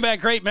 you're bringing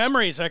back great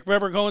memories. I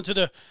remember going to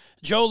the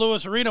Joe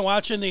Louis Arena,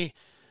 watching the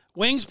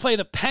Wings play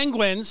the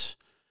Penguins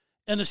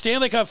in the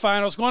Stanley Cup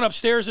Finals, going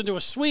upstairs into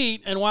a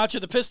suite and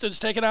watching the Pistons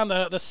taking on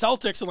the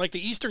Celtics in like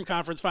the Eastern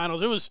Conference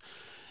Finals.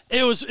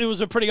 It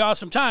was a pretty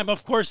awesome time.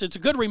 Of course, it's a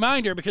good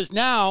reminder because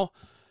now,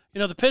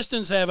 the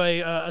Pistons have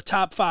a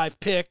top 5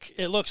 pick.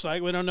 It looks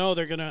like. We don't know.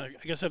 They're going to,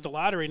 I guess, have the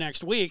lottery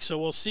next week, so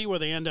we'll see where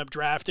they end up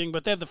drafting.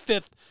 But they have the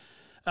 5th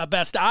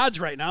best odds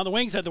right now. The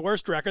Wings had the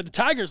worst record. The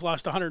Tigers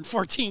lost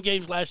 114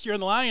 games last year,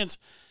 and the Lions,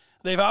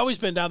 they've always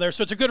been down there.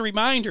 So it's a good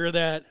reminder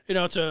that,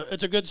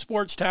 it's a good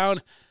sports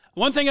town.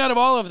 One thing out of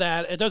all of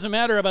that, it doesn't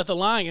matter about the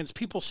Lions.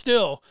 People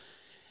still,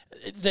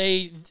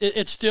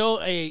 it's still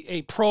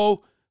a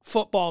pro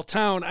football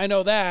town. I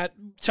know that.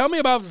 Tell me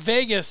about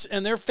Vegas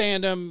and their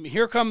fandom.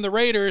 Here come the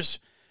Raiders.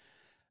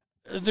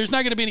 There's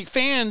not going to be any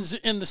fans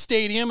in the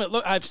stadium.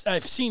 I've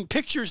seen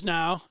pictures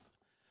now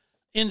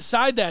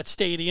inside that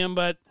stadium,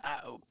 but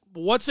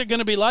what's it going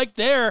to be like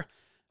there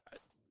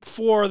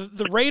for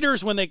the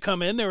Raiders when they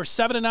come in? They were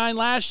 7-9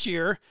 last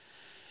year,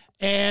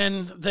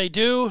 and they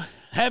do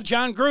have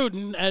John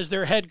Gruden as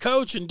their head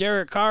coach and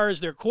Derek Carr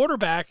as their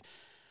quarterback.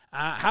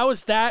 How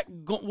is that?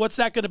 What's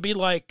that going to be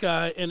like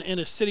in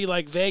a city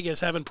like Vegas,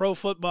 having pro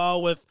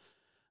football with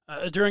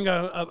during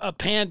a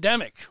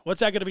pandemic? What's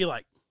that going to be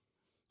like?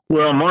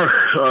 Well, Mark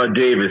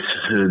Davis,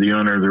 the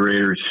owner of the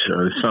Raiders,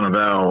 the son of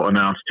Al,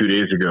 announced 2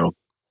 days ago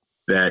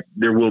that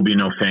there will be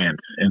no fans,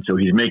 and so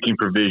he's making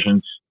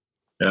provisions.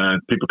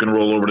 People can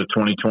roll over to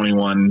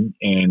 2021,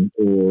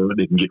 or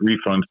they can get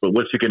refunds. But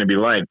what's it going to be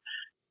like?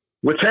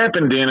 What's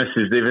happened, Dennis,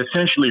 is they've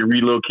essentially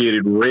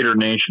relocated Raider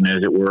Nation,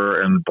 as it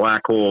were, and the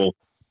Black Hole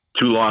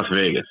to Las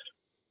Vegas,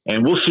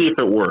 and we'll see if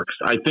it works.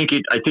 I think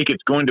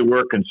it's going to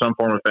work in some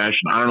form or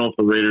fashion. I don't know if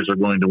the Raiders are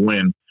going to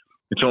win.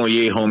 It's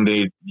only 8 home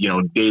days,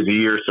 days a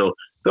year, so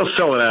they'll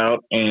sell it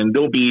out, and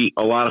there'll be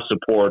a lot of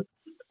support.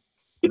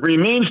 It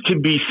remains to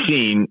be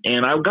seen,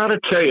 and I've got to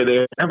tell you,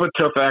 they have a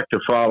tough act to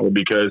follow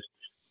because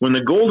when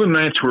the Golden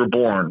Knights were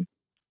born,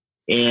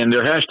 and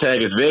their hashtag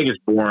is Vegas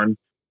born,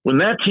 when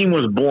that team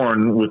was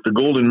born with the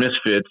Golden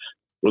Misfits,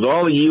 with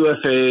all the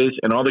UFAs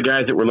and all the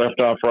guys that were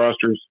left off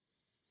rosters,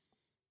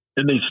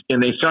 and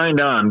they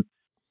signed on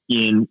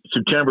in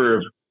September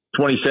of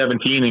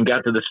 2017 and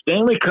got to the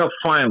Stanley Cup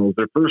Finals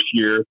their first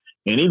year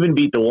and even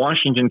beat the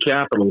Washington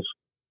Capitals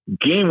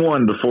game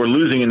 1 before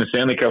losing in the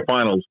Stanley Cup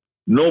Finals.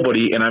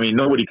 Nobody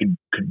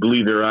could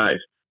believe their eyes.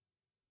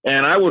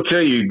 And I will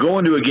tell you,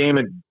 going to a game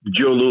at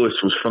Joe Louis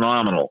was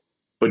phenomenal.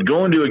 But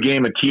going to a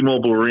game at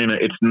T-Mobile Arena,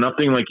 it's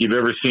nothing like you've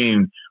ever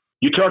seen.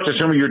 You talk to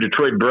some of your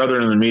Detroit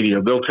brethren in the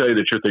media, they'll tell you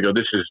the truth. They go,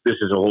 this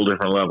is a whole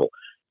different level.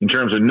 in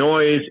terms of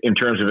noise, in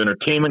terms of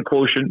entertainment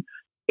quotient,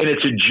 and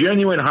it's a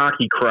genuine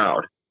hockey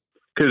crowd.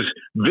 Because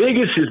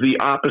Vegas is the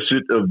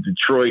opposite of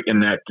Detroit in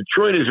that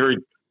Detroit is very,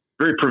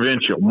 very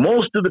provincial.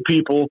 Most of the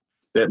people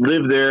that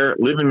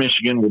live in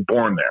Michigan, were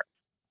born there.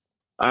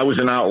 I was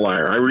an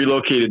outlier. I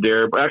relocated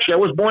there. Actually, I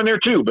was born there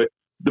too. But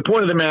the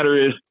point of the matter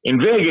is,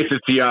 in Vegas,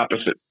 it's the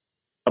opposite.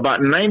 About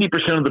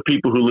 90% of the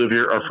people who live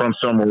here are from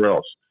somewhere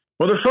else.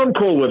 Well, they're from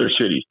cold weather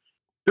cities.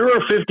 There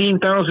are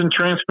 15,000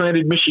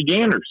 transplanted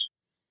Michiganders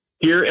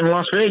here in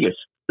Las Vegas.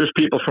 There's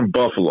people from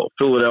Buffalo,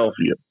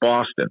 Philadelphia,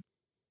 Boston,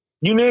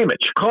 you name it,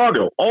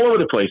 Chicago, all over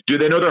the place. Do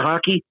they know their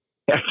hockey?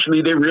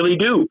 Actually, they really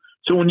do.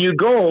 So when you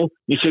go,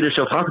 you say to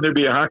yourself, how can there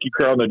be a hockey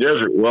crowd in the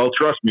desert? Well,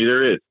 trust me,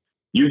 there is.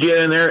 You get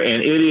in there,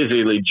 and it is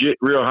a legit,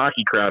 real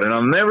hockey crowd. And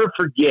I'll never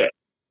forget,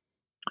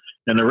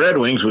 and the Red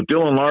Wings with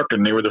Dylan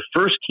Larkin, they were the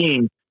first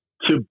team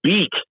to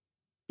beat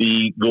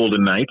the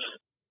Golden Knights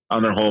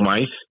on their home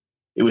ice.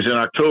 It was in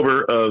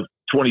October of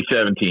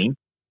 2017.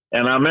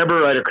 And I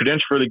remember I had a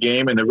credential for the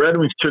game, and the Red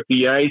Wings took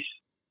the ice,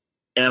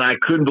 and I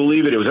couldn't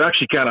believe it. It was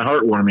actually kind of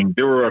heartwarming.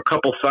 There were a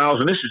couple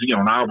thousand. This is,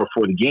 an hour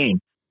before the game.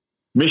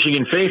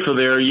 Michigan faithful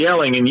there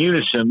yelling in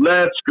unison,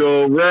 "Let's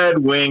go Red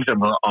Wings." I'm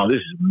like, oh, this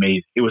is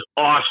amazing. It was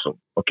awesome.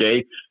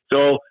 Okay.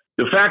 So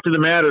the fact of the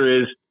matter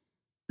is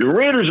the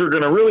Raiders are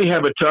going to really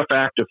have a tough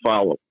act to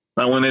follow.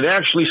 Now, when it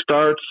actually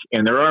starts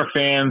and there are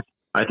fans,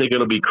 I think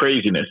it'll be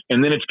craziness.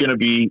 And then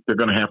they're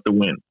going to have to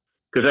win.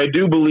 Because I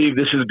do believe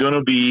this is going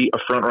to be a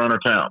front-runner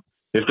town.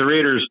 If the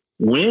Raiders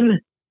win,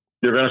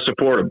 they're going to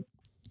support them.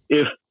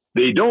 If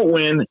they don't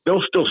win,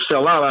 they'll still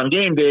sell out on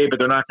game day, but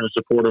they're not going to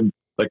support them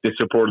like they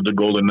supported the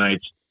Golden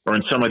Knights or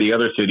in some of the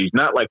other cities,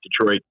 not like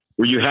Detroit,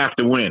 where you have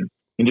to win.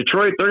 In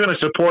Detroit, they're going to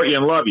support you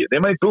and love you. They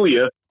might boo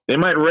you, they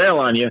might rail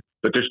on you,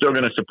 but they're still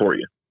going to support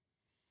you.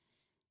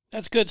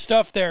 That's good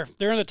stuff there.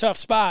 They're in a tough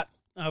spot.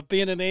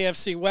 Being in the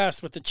AFC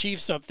West with the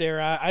Chiefs up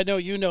there. I know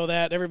you know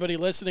that. Everybody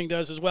listening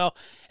does as well.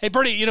 Hey,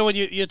 Bernie, when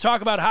you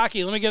talk about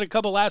hockey, let me get a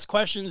couple last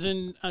questions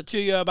to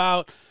you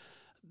about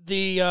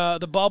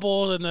the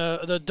bubble and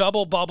the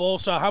double bubble.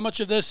 So how much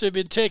of this have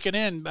been taken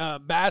in?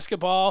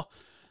 Basketball,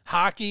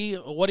 hockey,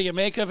 what do you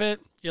make of it?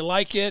 You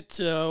like it?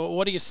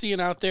 What are you seeing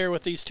out there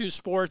with these two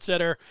sports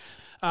that are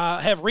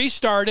have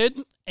restarted,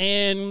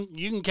 and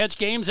you can catch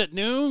games at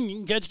noon, you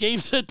can catch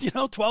games at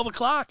 12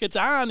 o'clock. It's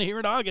on here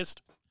in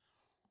August.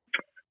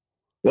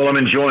 Well, I'm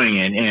enjoying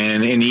it.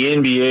 And in the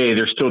NBA,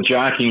 they're still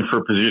jockeying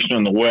for position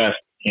in the West.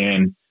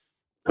 And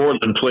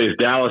Portland plays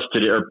Dallas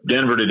today, or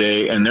Denver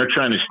today, and they're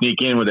trying to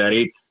sneak in with that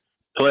 8th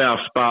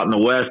playoff spot in the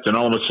West. And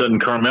all of a sudden,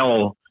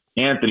 Carmelo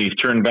Anthony's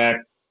turned back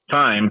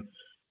time.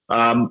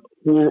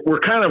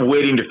 We're kind of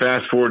waiting to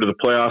fast forward to the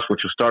playoffs,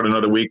 which will start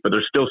another week, but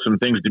there's still some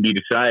things to be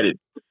decided.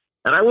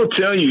 And I will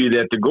tell you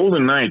that the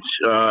Golden Knights,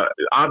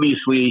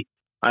 obviously,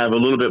 I have a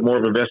little bit more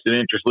of a vested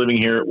interest living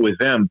here with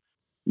them.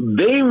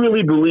 They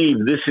really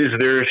believe this is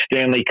their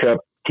Stanley Cup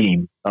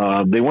team.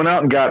 They went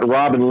out and got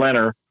Robin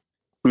Lehner,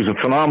 who's a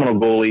phenomenal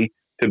goalie,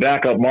 to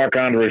back up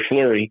Marc-Andre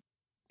Fleury.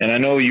 And I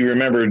know you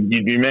remember,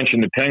 you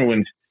mentioned the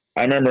Penguins.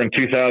 I remember in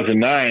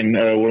 2009,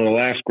 one of the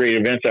last great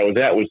events I was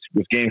at was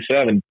Game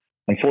 7.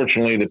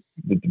 Unfortunately,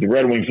 the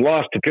Red Wings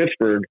lost to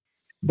Pittsburgh.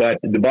 But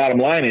the bottom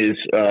line is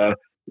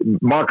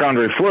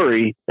Marc-Andre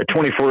Fleury, a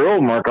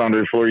 24-year-old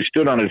Marc-Andre Fleury,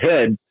 stood on his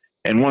head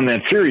and won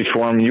that series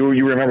for him. You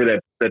remember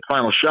that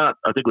final shot?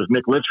 I think it was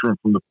Nick Lidstrom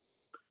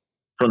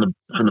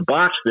from the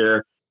box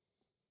there.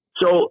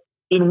 So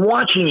in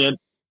watching it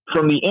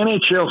from the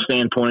NHL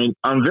standpoint,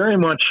 I'm very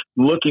much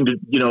looking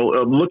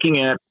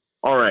at,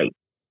 all right,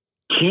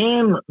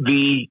 can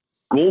the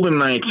Golden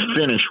Knights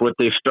finish what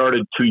they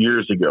started 2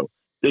 years ago?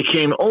 They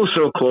came oh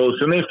so close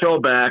and they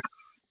fell back.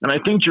 And I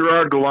think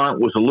Gerard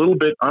Gallant was a little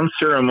bit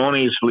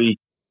unceremoniously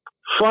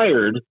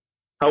fired.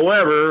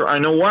 However, I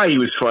know why he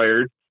was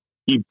fired.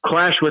 He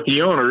clashed with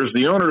the owners.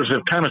 The owners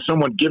have kind of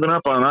somewhat given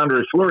up on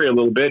Andre Fleury a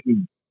little bit,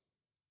 and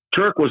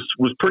Turk was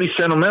pretty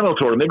sentimental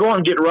toward him. They go out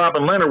and get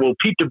Robin Lehner. Well,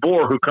 Pete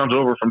DeBoer, who comes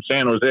over from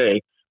San Jose,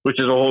 which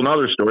is a whole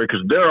other story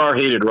because they're our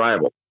hated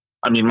rival.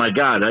 I mean, my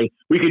God,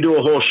 we could do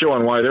a whole show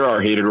on why they're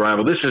our hated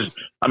rival.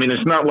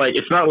 It's not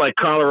like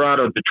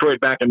Colorado,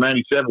 Detroit back in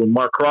 '97 with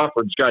Mark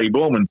Crawford and Scotty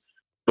Bowman,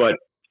 but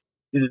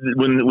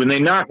when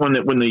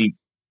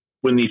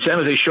the San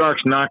Jose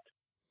Sharks knocked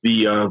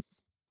the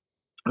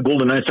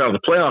Golden Knights out of the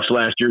playoffs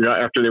last year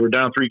after they were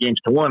down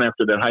 3-1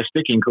 after that high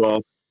sticking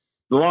call,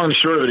 the long and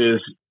short of it is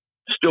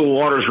still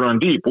waters run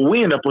deep. Well,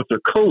 we end up with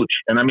their coach.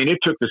 And I mean, it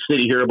took the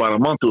city here about a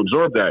month to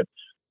absorb that.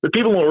 But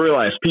people don't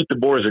realize Pete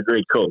DeBoer is a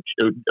great coach.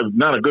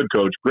 Not a good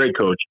coach, great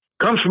coach.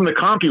 Comes from the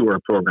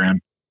CompuWare program,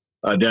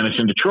 Dennis,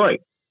 in Detroit.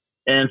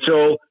 And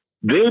so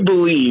they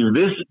believe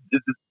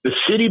the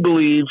city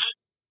believes,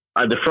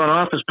 the front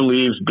office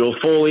believes, Bill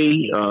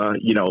Foley, all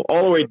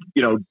the way,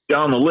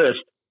 down the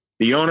list,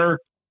 the owner,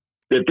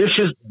 that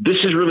this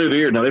is really the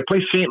year. Now they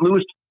play St.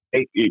 Louis,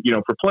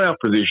 for playoff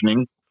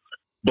positioning,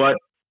 but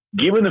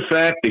given the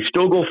fact they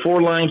still go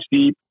 4 lines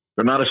deep,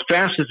 they're not as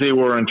fast as they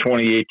were in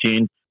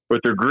 2018, but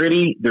they're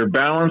gritty, they're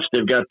balanced,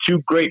 they've got 2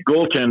 great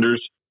goaltenders,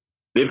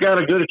 they've got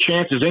as good a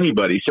chance as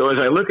anybody. So as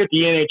I look at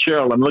the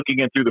NHL, I'm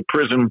looking at through the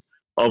prism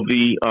of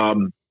the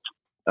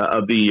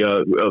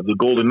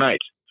Golden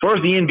Knights. As far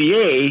as the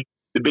NBA,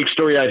 the big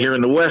story out here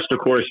in the West, of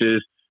course,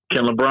 is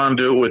can LeBron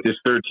do it with his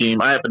third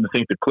team? I happen to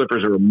think the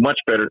Clippers are a much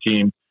better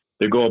team.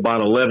 They go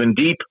about 11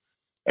 deep,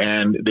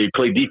 and they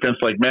play defense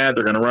like mad.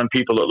 They're going to run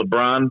people at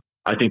LeBron.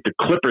 I think the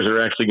Clippers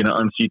are actually going to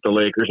unseat the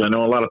Lakers. I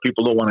know a lot of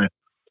people don't want to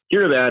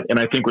hear that, and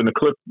I think when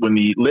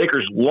the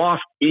Lakers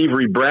lost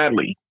Avery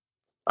Bradley,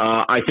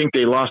 I think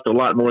they lost a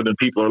lot more than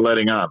people are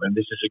letting on. And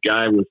this is a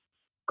guy with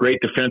great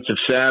defensive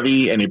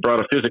savvy, and he brought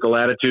a physical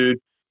attitude.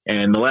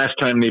 And the last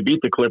time they beat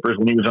the Clippers,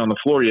 when he was on the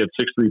floor, he had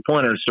 6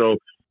 3-pointers. So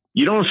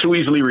you don't so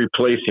easily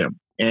replace him.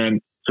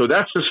 And so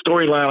that's the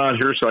storyline out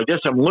here. So I guess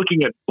I'm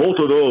looking at both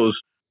of those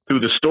through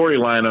the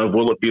storyline of,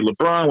 will it be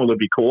LeBron? Will it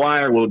be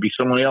Kawhi? Or will it be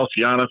someone else,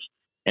 Giannis?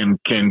 And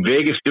can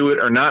Vegas do it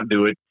or not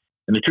do it?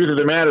 And the truth of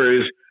the matter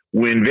is,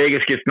 when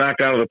Vegas gets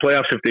knocked out of the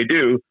playoffs, if they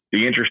do,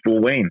 the interest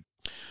will wane.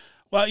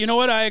 Well, you know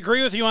what? I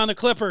agree with you on the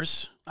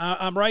Clippers.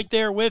 I'm right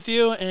there with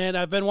you, and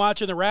I've been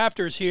watching the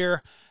Raptors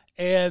here,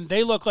 and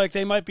they look like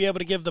they might be able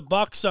to give the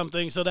Bucks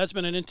something, so that's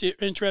been an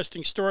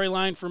interesting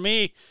storyline for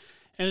me.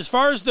 And as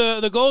far as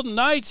the Golden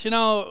Knights,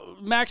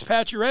 Max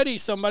Pacioretty,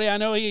 somebody I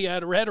know he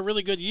had a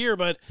really good year,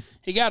 but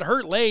he got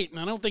hurt late, and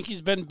I don't think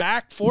he's been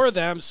back for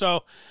them.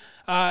 So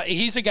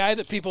he's a guy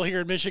that people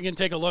here in Michigan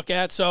take a look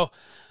at. So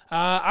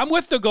I'm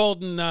with the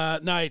Golden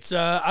Knights.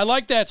 I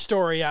like that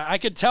story. I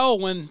could tell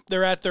when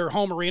they're at their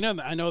home arena.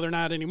 I know they're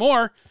not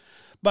anymore,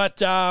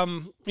 but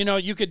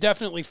you could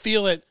definitely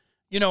feel it,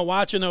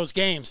 watching those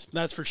games.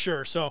 That's for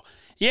sure. So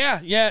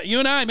yeah. You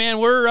and I, man,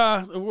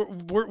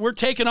 we're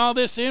taking all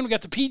this in. We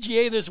got the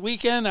PGA this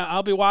weekend.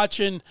 I'll be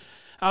watching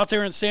out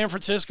there in San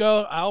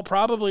Francisco. I'll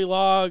probably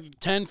log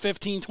 10,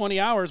 15, 20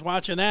 hours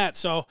watching that.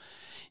 So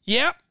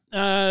yeah,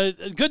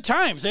 good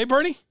times, eh,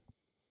 Bernie?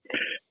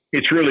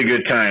 It's really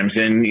good times,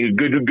 and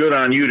good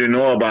on you to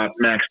know about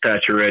Max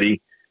Pacioretty.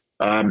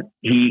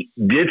 He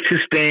did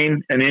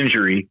sustain an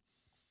injury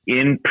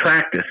in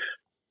practice,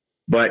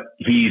 but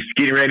he's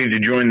getting ready to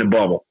join the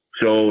bubble.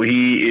 So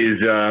he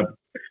is.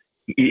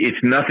 It's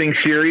nothing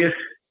serious,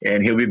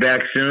 and he'll be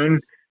back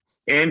soon.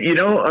 And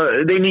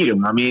they need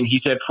him. I mean,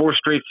 he's had 4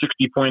 straight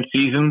 60-point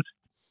seasons,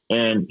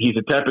 and he's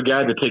the type of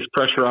guy that takes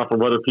pressure off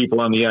of other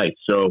people on the ice.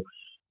 So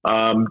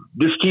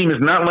this team is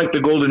not like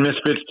the Golden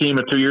Misfits team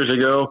of 2 years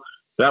ago.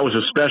 That was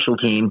a special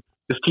team.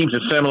 This team's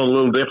assembled a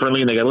little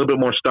differently, and they got a little bit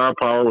more star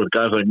power with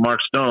guys like Mark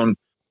Stone,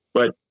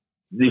 but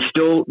they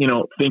still,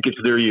 think it's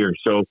their year.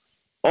 So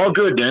all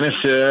good, Dennis.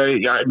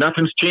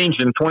 Nothing's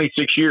changed in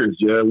 26 years.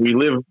 We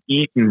live,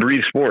 eat, and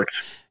breathe sports.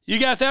 You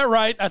got that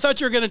right. I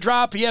thought you were going to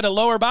drop he had a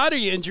lower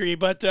body injury,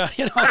 but,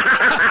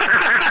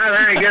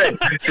 Very good.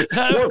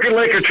 Spoken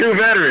like a true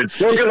veteran.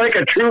 Isn't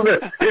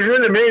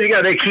it amazing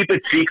how they keep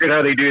it secret,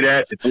 how they do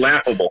that? It's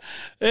laughable.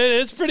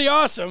 It's pretty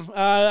awesome.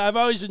 I've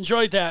always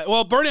enjoyed that.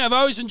 Well, Bernie, I've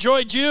always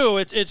enjoyed you.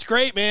 It's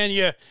great, man.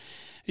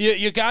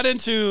 You got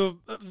into,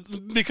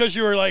 because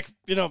you were like,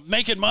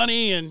 making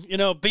money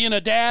and, being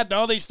a dad and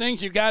all these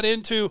things, you got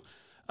into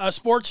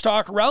sports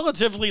talk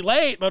relatively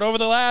late, but over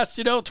the last,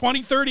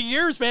 20, 30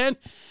 years, man,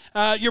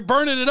 you're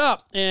burning it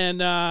up.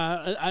 And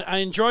I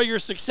enjoy your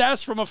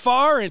success from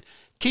afar, and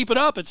keep it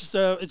up.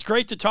 It's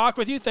great to talk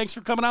with you. Thanks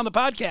for coming on the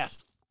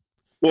podcast.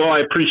 Well, I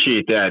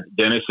appreciate that,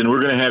 Dennis. And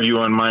we're going to have you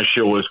on my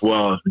show as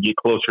well as we get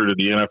closer to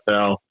the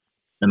NFL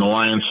and the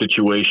Lions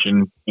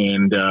situation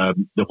and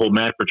the whole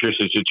Matt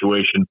Patricia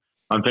situation.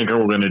 I'm thinking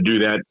we're going to do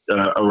that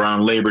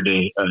around Labor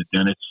Day,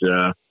 Dennis.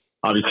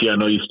 Obviously, I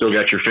know you still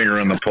got your finger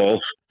on the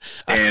pulse,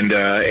 and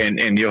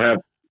you'll have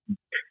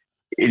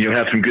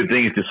some good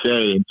things to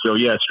say. And so,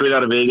 yeah, straight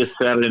out of Vegas,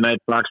 Saturday night,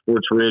 Fox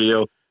Sports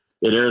Radio.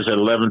 It airs at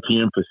 11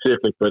 p.m.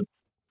 Pacific, but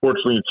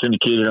fortunately, it's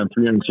syndicated on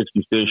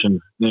 360 stations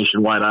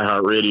nationwide,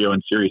 iHeartRadio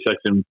and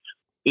SiriusXM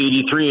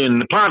 83,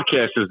 and the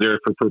podcast is there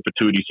for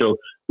perpetuity. So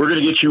we're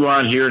going to get you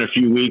on here in a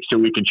few weeks so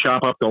we can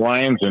chop up the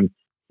Lions and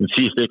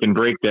see if they can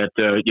break that.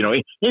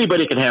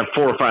 Anybody can have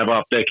 4 or 5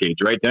 off decades,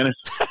 right, Dennis?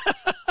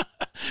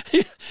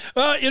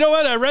 Well, you know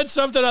what? I read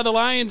something on the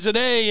Lions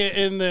today,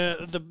 and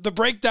the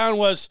breakdown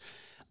was,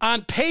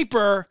 on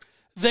paper,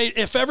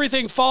 if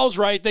everything falls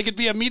right, they could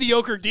be a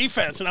mediocre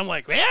defense. And I'm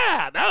like,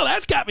 yeah, no,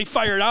 that's got me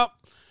fired up.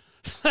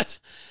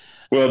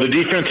 Well, the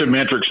defensive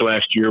metrics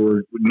last year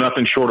were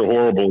nothing short of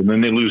horrible. And then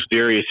they lose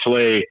Darius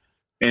Slay.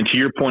 And to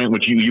your point,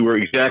 which you were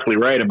exactly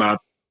right about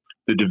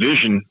the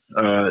division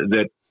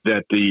that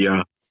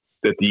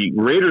the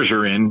Raiders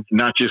are in,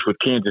 not just with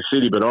Kansas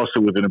City, but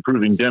also with an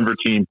improving Denver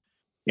team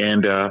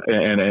and a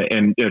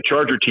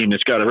Charger team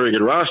that's got a very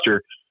good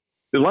roster.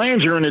 The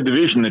Lions are in a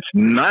division that's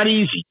not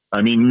easy.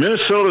 I mean,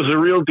 Minnesota's a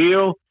real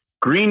deal.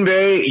 Green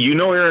Bay,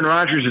 Aaron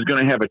Rodgers is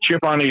going to have a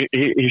chip on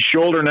his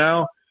shoulder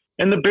now.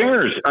 And the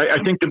Bears,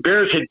 I think the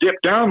Bears had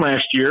dipped down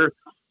last year,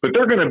 but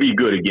they're going to be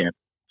good again.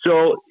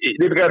 So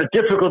they've got a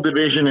difficult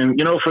division. And,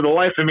 for the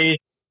life of me,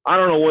 I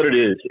don't know what it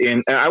is.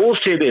 And I will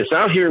say this,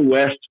 out here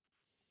west,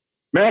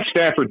 Matt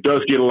Stafford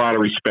does get a lot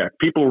of respect.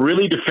 People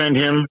really defend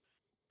him.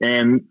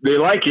 and they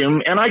like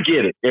him, and I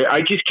get it.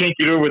 I just can't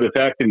get over the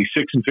fact that he's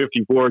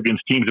 6-54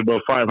 against teams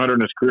above 500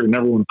 in his career,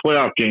 never won a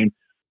playoff game.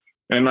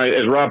 And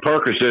as Rob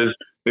Parker says,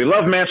 they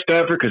love Matt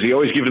Stafford because he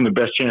always gives them the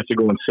best chance to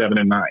go in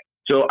 7-9.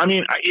 So, I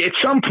mean, at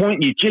some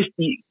point,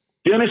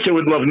 Dennis, I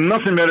would love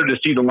nothing better to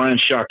see the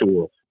Lions shock the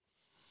world.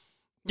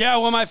 Yeah,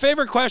 well, my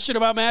favorite question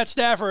about Matt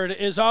Stafford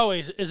is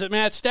always: is it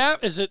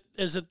Is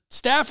it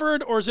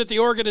Stafford, or is it the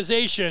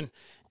organization?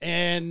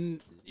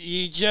 And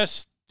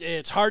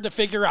it's hard to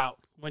figure out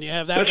when you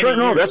have that. That's right.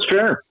 No, that's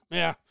fair.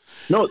 Yeah.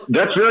 No,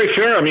 that's very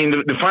fair. I mean,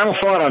 the final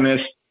thought on this: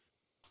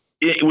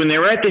 when they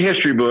write the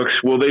history books,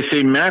 will they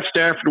say Matt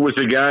Stafford was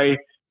a guy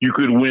you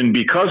could win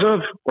because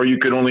of, or you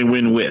could only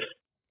win with?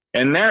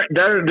 And there's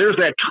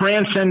that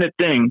transcendent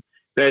thing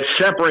that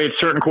separates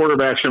certain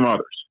quarterbacks from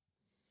others.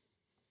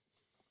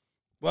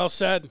 Well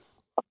said.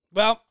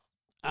 Well,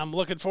 I'm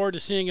looking forward to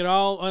seeing it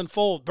all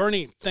unfold.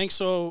 Bernie, thanks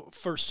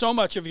for so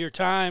much of your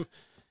time,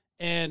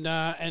 and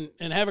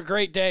have a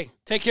great day.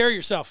 Take care of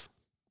yourself.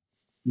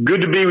 Good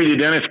to be with you,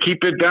 Dennis.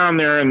 Keep it down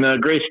there in the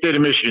great state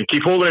of Michigan.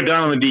 Keep holding it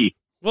down on the D.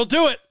 We'll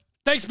do it.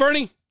 Thanks,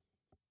 Bernie.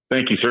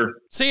 Thank you, sir.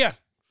 See ya.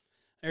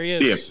 There he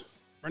is.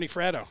 Bernie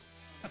Fratto.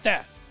 Got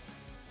that.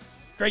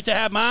 Great to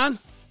have him on.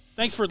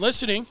 Thanks for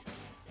listening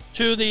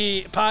to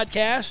the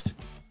podcast.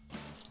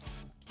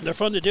 They're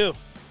fun to do,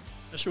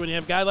 especially when you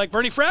have a guy like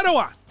Bernie Fratto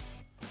on.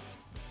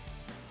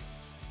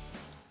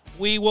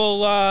 We will,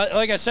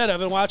 like I said, I've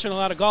been watching a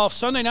lot of golf.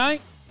 Sunday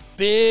night,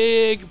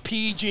 big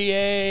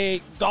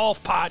PGA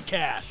golf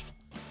podcast.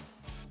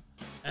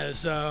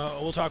 As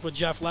we'll talk with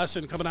Jeff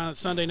Lesson coming on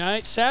Sunday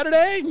night.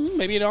 Saturday,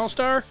 maybe an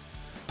all-star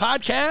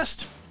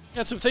podcast.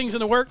 Got some things in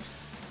the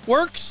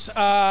works.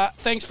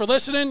 Thanks for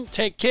listening.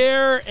 Take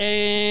care,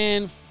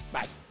 and